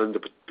discussion on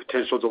the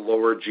potential to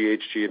lower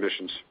GHG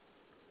emissions.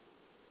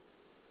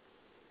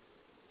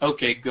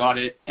 Okay, got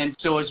it. And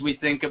so as we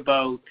think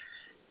about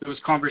those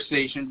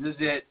conversations,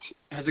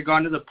 has it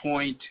gone to the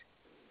point,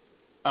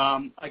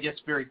 I guess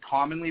very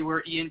commonly,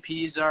 where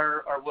E&Ps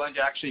are willing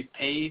to actually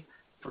pay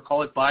for,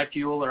 call it,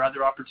 biofuel or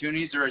other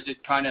opportunities, or is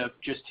it kind of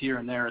just here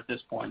and there at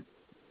this point?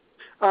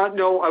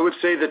 No, I would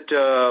say that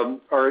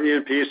our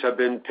E&Ps have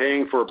been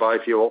paying for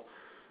biofuel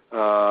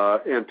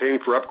and paying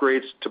for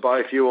upgrades to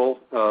biofuel.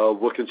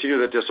 We'll continue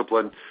that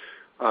discipline.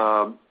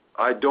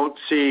 I don't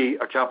see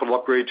a capital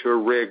upgrade to a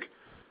rig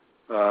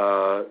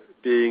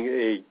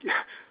being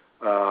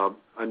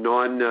a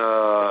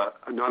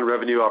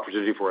non-revenue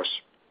opportunity for us.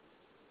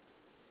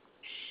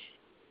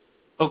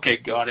 Okay,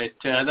 got it.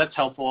 That's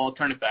helpful. I'll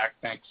turn it back.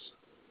 Thanks.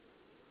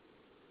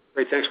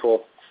 Great. Thanks,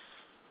 Cole.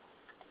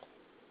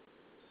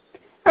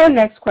 Our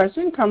next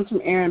question comes from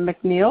Aaron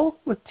MacNeil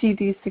with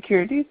TD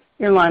Securities.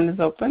 Your line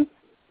is open.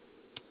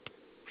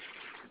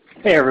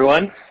 Hey,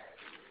 everyone.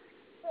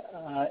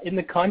 In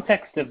the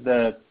context of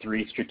the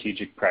 3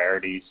 strategic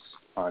priorities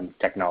on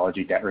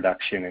technology, debt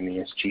reduction, and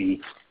ESG,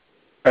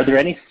 are there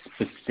any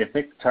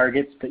specific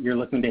targets that you're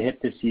looking to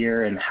hit this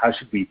year, and how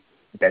should we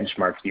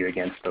benchmark you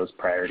against those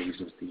priorities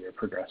as the year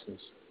progresses?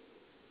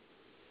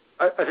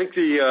 I think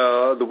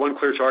the one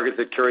clear target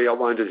that Carey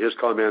outlined in his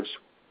comments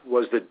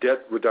was the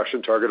debt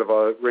reduction target of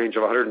a range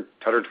of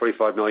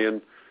 $125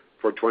 million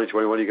for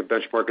 2021. You can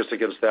benchmark us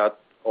against that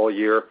all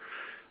year.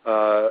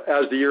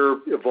 As the year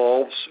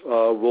evolves,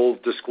 we'll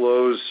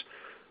disclose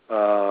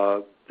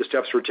the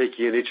steps we're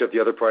taking in each of the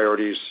other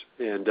priorities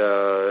and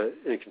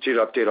continue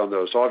to update on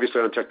those. So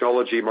obviously on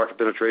technology, market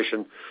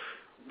penetration,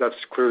 that's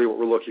clearly what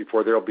we're looking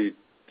for. There will be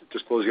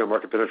disclosing on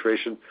market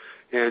penetration.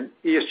 And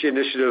ESG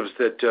initiatives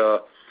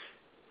that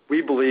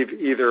we believe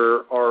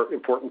either are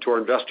important to our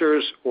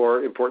investors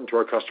or important to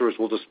our customers,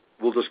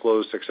 we'll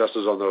disclose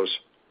successes on those.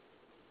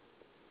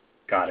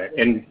 Got it.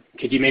 And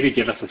could you maybe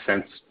give us a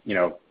sense,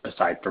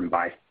 aside from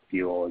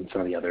biofuel and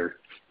some of the other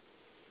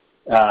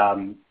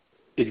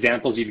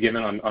examples you've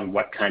given on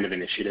what kind of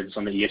initiatives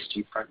on the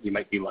ESG front you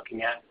might be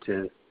looking at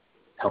to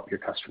help your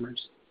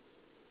customers?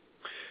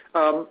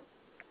 I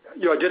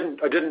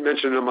didn't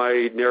mention in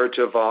my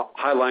narrative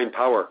highline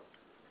power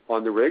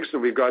on the rigs,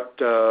 and we've got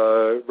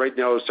right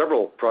now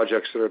several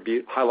projects that are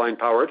highline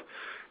powered,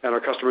 and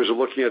our customers are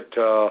looking at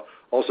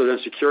also then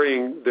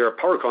securing their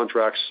power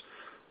contracts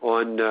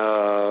on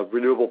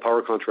renewable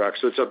power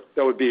contracts. So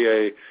that would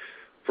be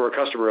for a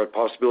customer a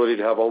possibility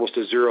to have almost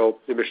a zero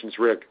emissions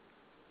rig.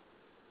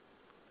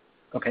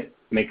 Okay,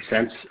 makes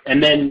sense.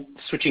 And then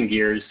switching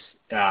gears,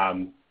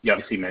 you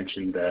obviously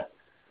mentioned the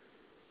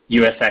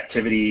U.S.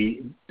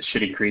 activity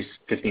should increase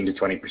 15 to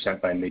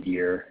 20% by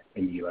mid-year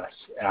in the U.S.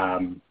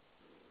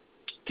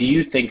 Do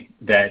you think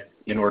that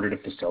in order to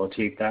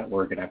facilitate that,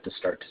 we're going to have to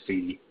start to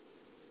see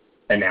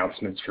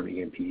announcements from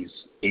E&Ps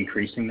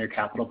increasing their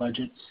capital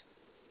budgets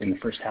in the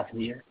first half of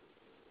the year?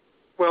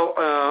 Well,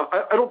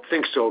 I don't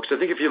think so, because I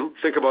think if you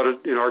think about it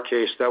in our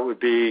case, that would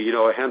be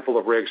a handful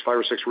of rigs, 5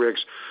 or 6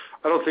 rigs.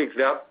 I don't think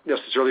that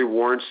necessarily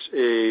warrants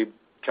a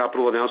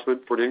capital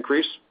announcement for an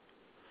increase.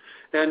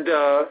 And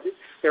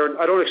Aaron,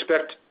 I don't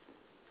expect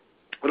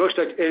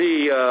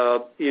any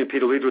E&P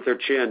to lead with their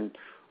chin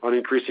on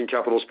increasing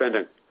capital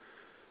spending.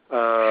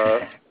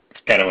 That's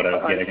kind of what I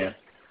was getting at.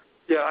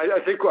 Yeah, I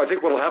think what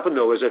will happen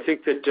though is I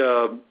think that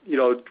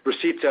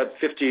receipts at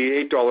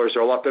 $58 are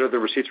a lot better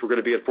than receipts were going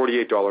to be at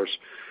 $48.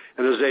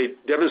 And as they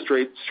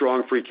demonstrate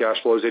strong free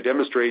cash flows, they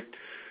demonstrate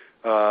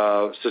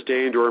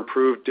sustained or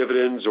improved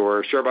dividends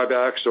or share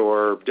buybacks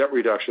or debt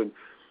reduction,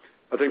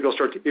 I think they'll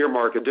start to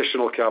earmark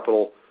additional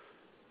capital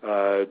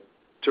to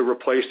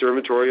replace their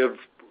inventory of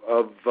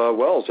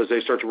wells as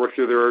they start to work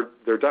through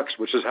their DUCs,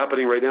 which is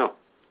happening right now.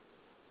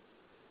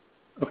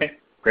 Okay,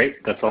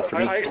 great. That's all for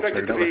me. I expect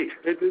it to be,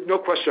 no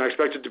question, I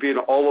expect it to be an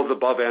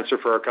all-of-the-above answer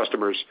for our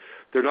customers.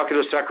 They're not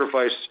going to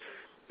sacrifice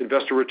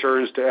investor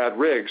returns to add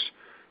rigs,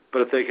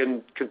 but if they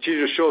can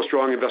continue to show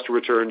strong investor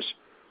returns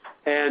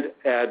and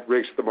add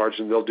rigs to the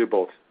margin, they'll do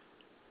both.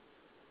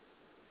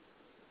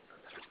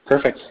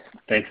 Perfect.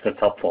 Thanks. That's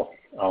helpful.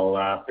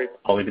 I'll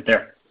leave it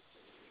there.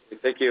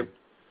 Thank you.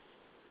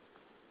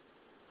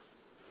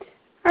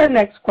 Our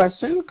next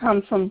question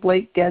comes from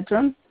Blake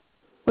Gedron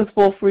with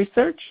Wolfe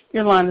Research.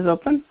 Your line is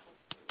open.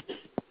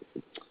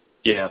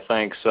 Yeah,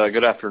 thanks.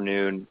 Good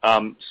afternoon.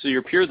 So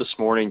your peer this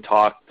morning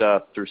talked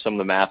through some of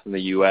the math in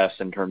the U.S.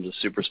 in terms of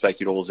super spec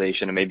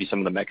utilization and maybe some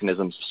of the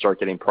mechanisms to start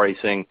getting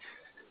pricing.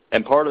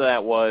 And part of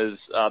that was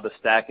the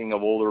stacking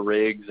of older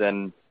rigs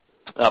and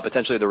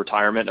potentially the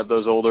retirement of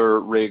those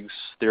older rigs,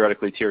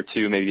 theoretically tier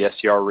 2, maybe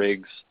SCR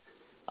rigs.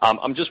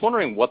 I'm just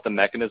wondering what the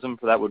mechanism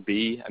for that would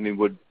be. I mean,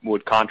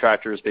 would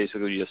contractors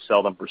basically just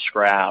sell them for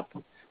scrap?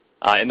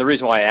 And the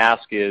reason why I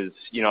ask is,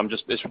 I'm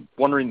just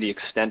wondering the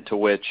extent to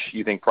which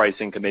you think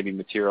pricing could maybe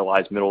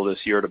materialize middle of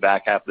this year to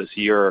back half of this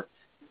year,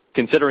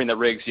 considering that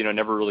rigs,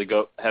 never really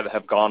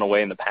have gone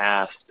away in the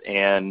past,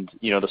 and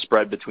the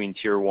spread between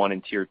tier 1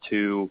 and tier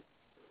 2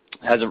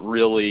 hasn't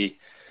really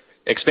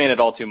expanded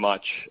all too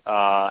much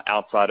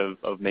outside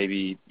of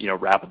maybe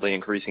rapidly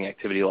increasing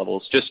activity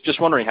levels. Just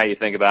wondering how you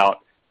think about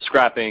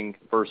scrapping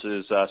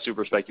versus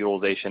super spec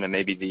utilization and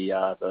maybe the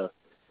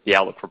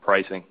outlook for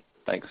pricing.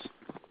 Thanks.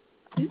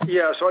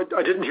 Yeah, so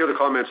I didn't hear the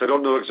comments. I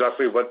don't know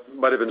exactly what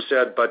might have been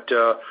said, but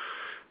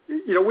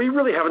we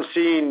really haven't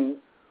seen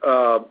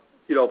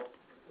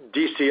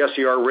DC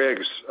SCR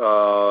rigs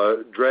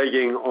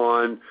dragging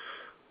on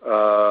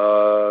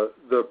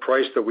the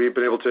price that we've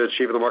been able to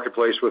achieve in the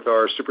marketplace with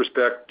our super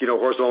spec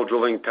horizontal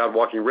drilling pad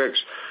walking rigs.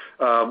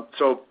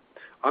 So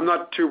I'm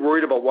not too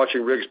worried about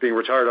watching rigs being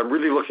retired. I'm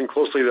really looking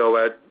closely though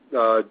at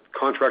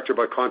contractor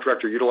by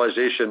contractor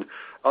utilization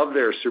of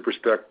their super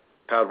spec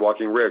pad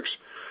walking rigs.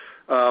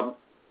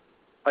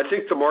 I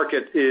think the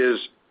market is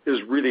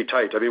really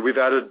tight. I mean, we've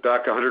added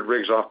back 100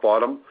 rigs off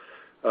bottom.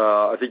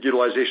 I think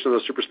utilization of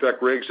the super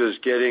spec rigs is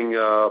getting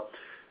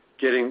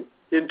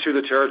into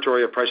the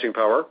territory of pricing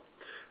power.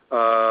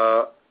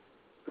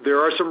 There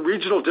are some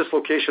regional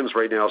dislocations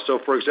right now. So,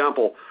 for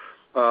example,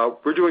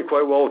 we're doing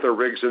quite well with our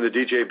rigs in the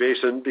DJ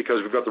Basin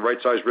because we've got the right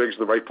size rigs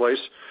in the right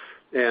place.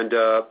 And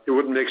it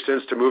wouldn't make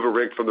sense to move a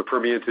rig from the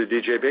Permian to the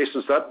DJ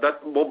Basin. So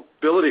that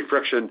mobility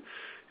friction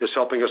is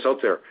helping us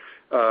out there.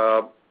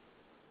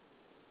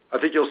 I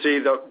think you'll see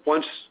that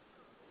once,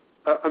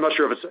 I'm not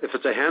sure if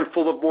it's a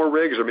handful of more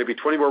rigs or maybe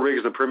 20 more rigs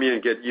in the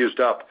Permian get used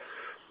up.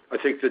 I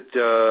think that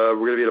we're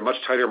going to be in a much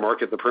tighter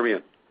market in the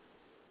Permian.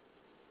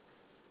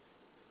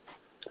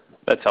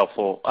 That's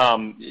helpful.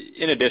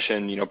 In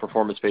addition,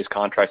 performance-based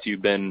contracts,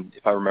 you've been,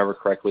 if I remember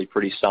correctly,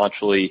 pretty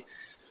staunchly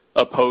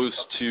opposed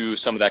to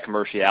some of that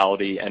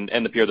commerciality.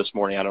 And the peer this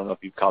morning, I don't know if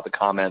you've caught the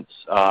comments,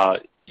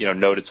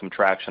 noted some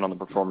traction on the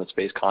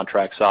performance-based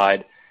contract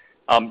side.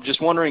 Just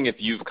wondering if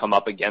you've come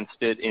up against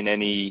it in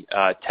any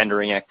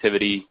tendering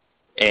activity,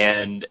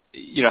 and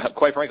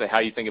quite frankly, how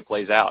you think it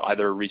plays out,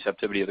 either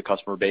receptivity of the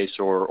customer base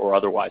or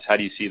otherwise. How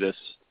do you see this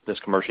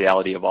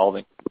commerciality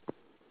evolving?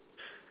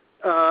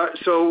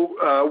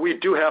 So we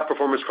do have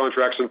performance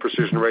contracts in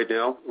Precision right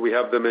now. We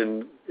have them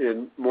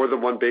in more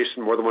than one base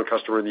and more than one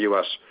customer in the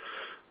U.S.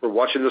 We're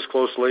watching this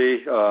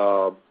closely.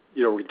 We're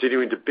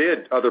continuing to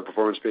bid other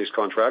performance-based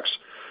contracts.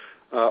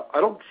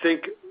 I don't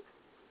think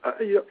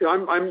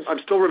I'm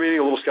still remaining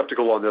a little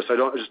skeptical on this. I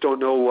just don't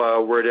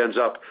know where it ends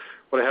up.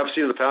 What I have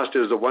seen in the past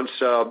is that once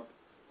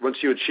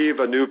you achieve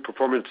a new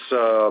performance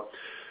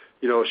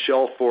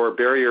shelf or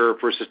barrier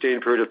for a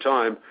sustained period of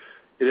time,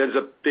 it ends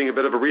up being a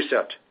bit of a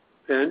reset.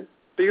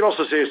 But you can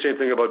also say the same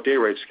thing about day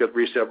rates get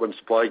reset when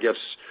supply gets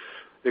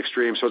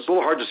extreme. So it's a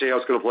little hard to say how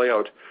it's going to play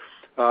out.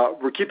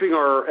 We're keeping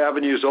our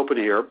avenues open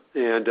here,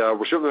 and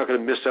we're certainly not going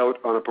to miss out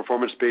on a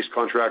performance-based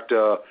contract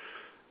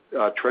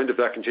trend if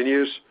that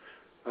continues.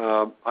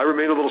 I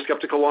remain a little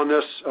skeptical on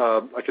this.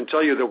 I can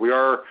tell you that we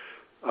are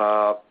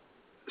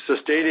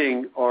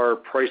sustaining our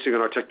pricing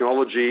and our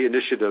technology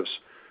initiatives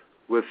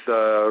with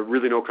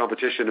really no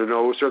competition and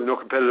certainly no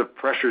competitive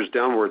pressures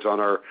downwards on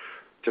our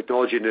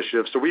technology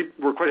initiatives. So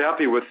we're quite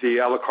happy with the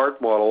a la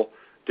carte model,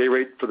 day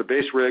rate for the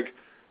base rig,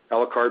 a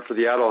la carte for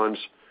the add-ons,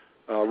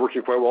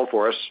 working quite well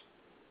for us.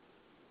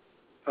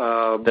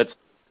 That's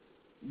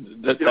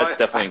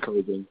definitely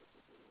encouraging.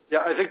 Yeah,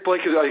 I think,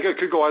 Blake, it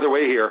could go either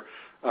way here,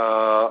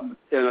 and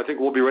I think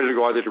we'll be ready to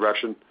go either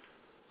direction.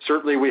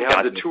 Certainly, we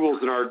have the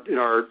tools in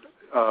our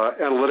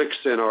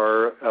analytics and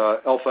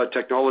our Alpha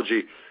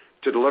technology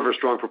to deliver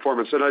strong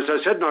performance. And as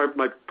I said in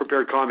my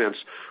prepared comments,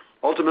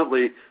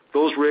 ultimately,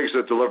 those rigs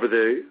that deliver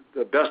the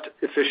best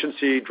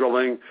efficiency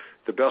drilling,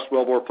 the best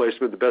wellbore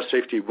placement, the best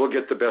safety will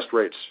get the best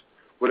rates,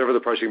 whatever the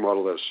pricing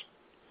model is.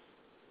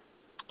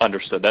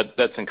 Understood.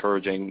 That's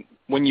encouraging.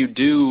 When you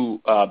do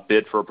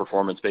bid for a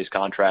performance-based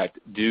contract,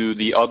 do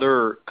the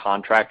other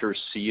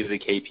contractors see the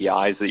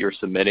KPIs that you're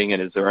submitting,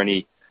 and is there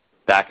any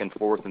back and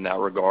forth in that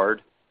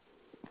regard?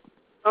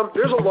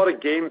 There's a lot of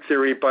game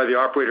theory by the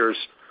operators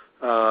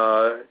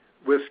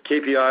with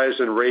KPIs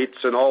and rates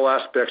and all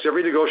aspects.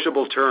 Every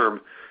negotiable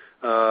term,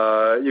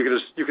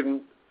 you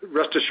can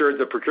rest assured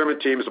the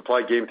procurement team has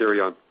applied game theory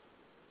on.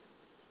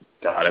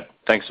 Got it.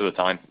 Thanks for the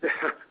time.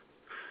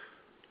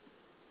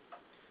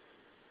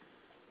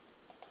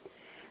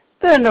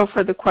 There are no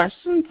further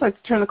questions. I'd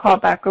like to turn the call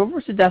back over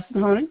to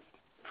Dustin Honing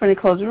for any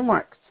closing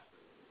remarks.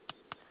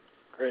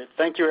 Great.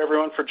 Thank you,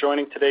 everyone, for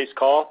joining today's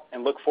call,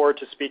 and look forward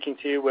to speaking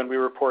to you when we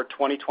report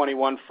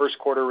 2021 first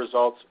quarter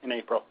results in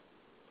April.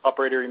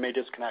 Operator, you may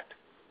disconnect.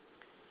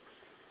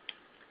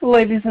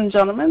 Ladies and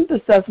gentlemen,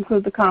 this does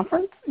conclude the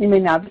conference. You may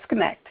now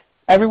disconnect.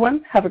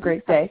 Everyone, have a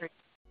great day.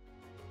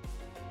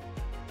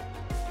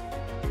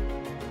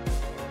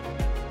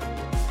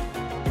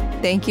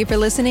 Thank you for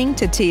listening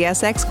to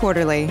TSX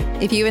Quarterly.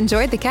 If you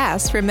enjoyed the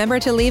cast, remember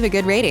to leave a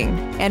good rating.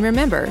 And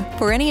remember,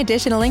 for any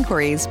additional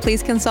inquiries,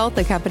 please consult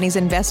the company's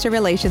investor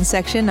relations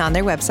section on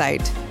their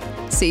website.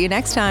 See you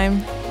next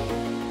time.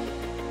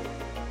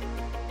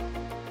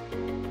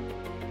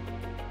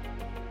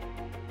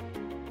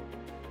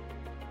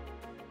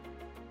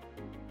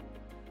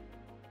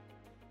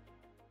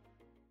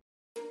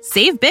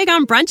 Save big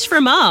on brunch for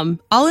mom,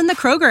 all in the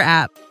Kroger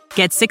app.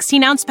 Get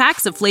 16-ounce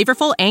packs of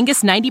flavorful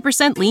Angus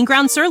 90% lean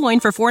ground sirloin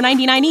for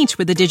 $4.99 each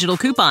with a digital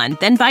coupon.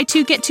 Then buy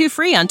 2, get 2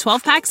 free on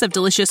 12 packs of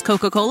delicious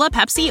Coca-Cola,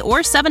 Pepsi, or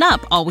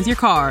 7-Up, all with your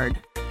card.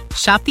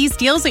 Shop these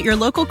deals at your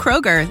local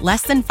Kroger,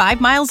 less than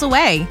 5 miles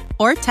away.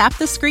 Or tap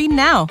the screen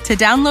now to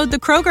download the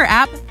Kroger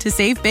app to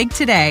save big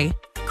today.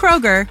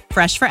 Kroger,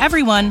 fresh for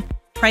everyone.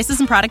 Prices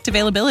and product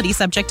availability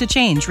subject to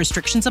change.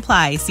 Restrictions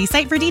apply. See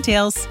site for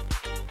details.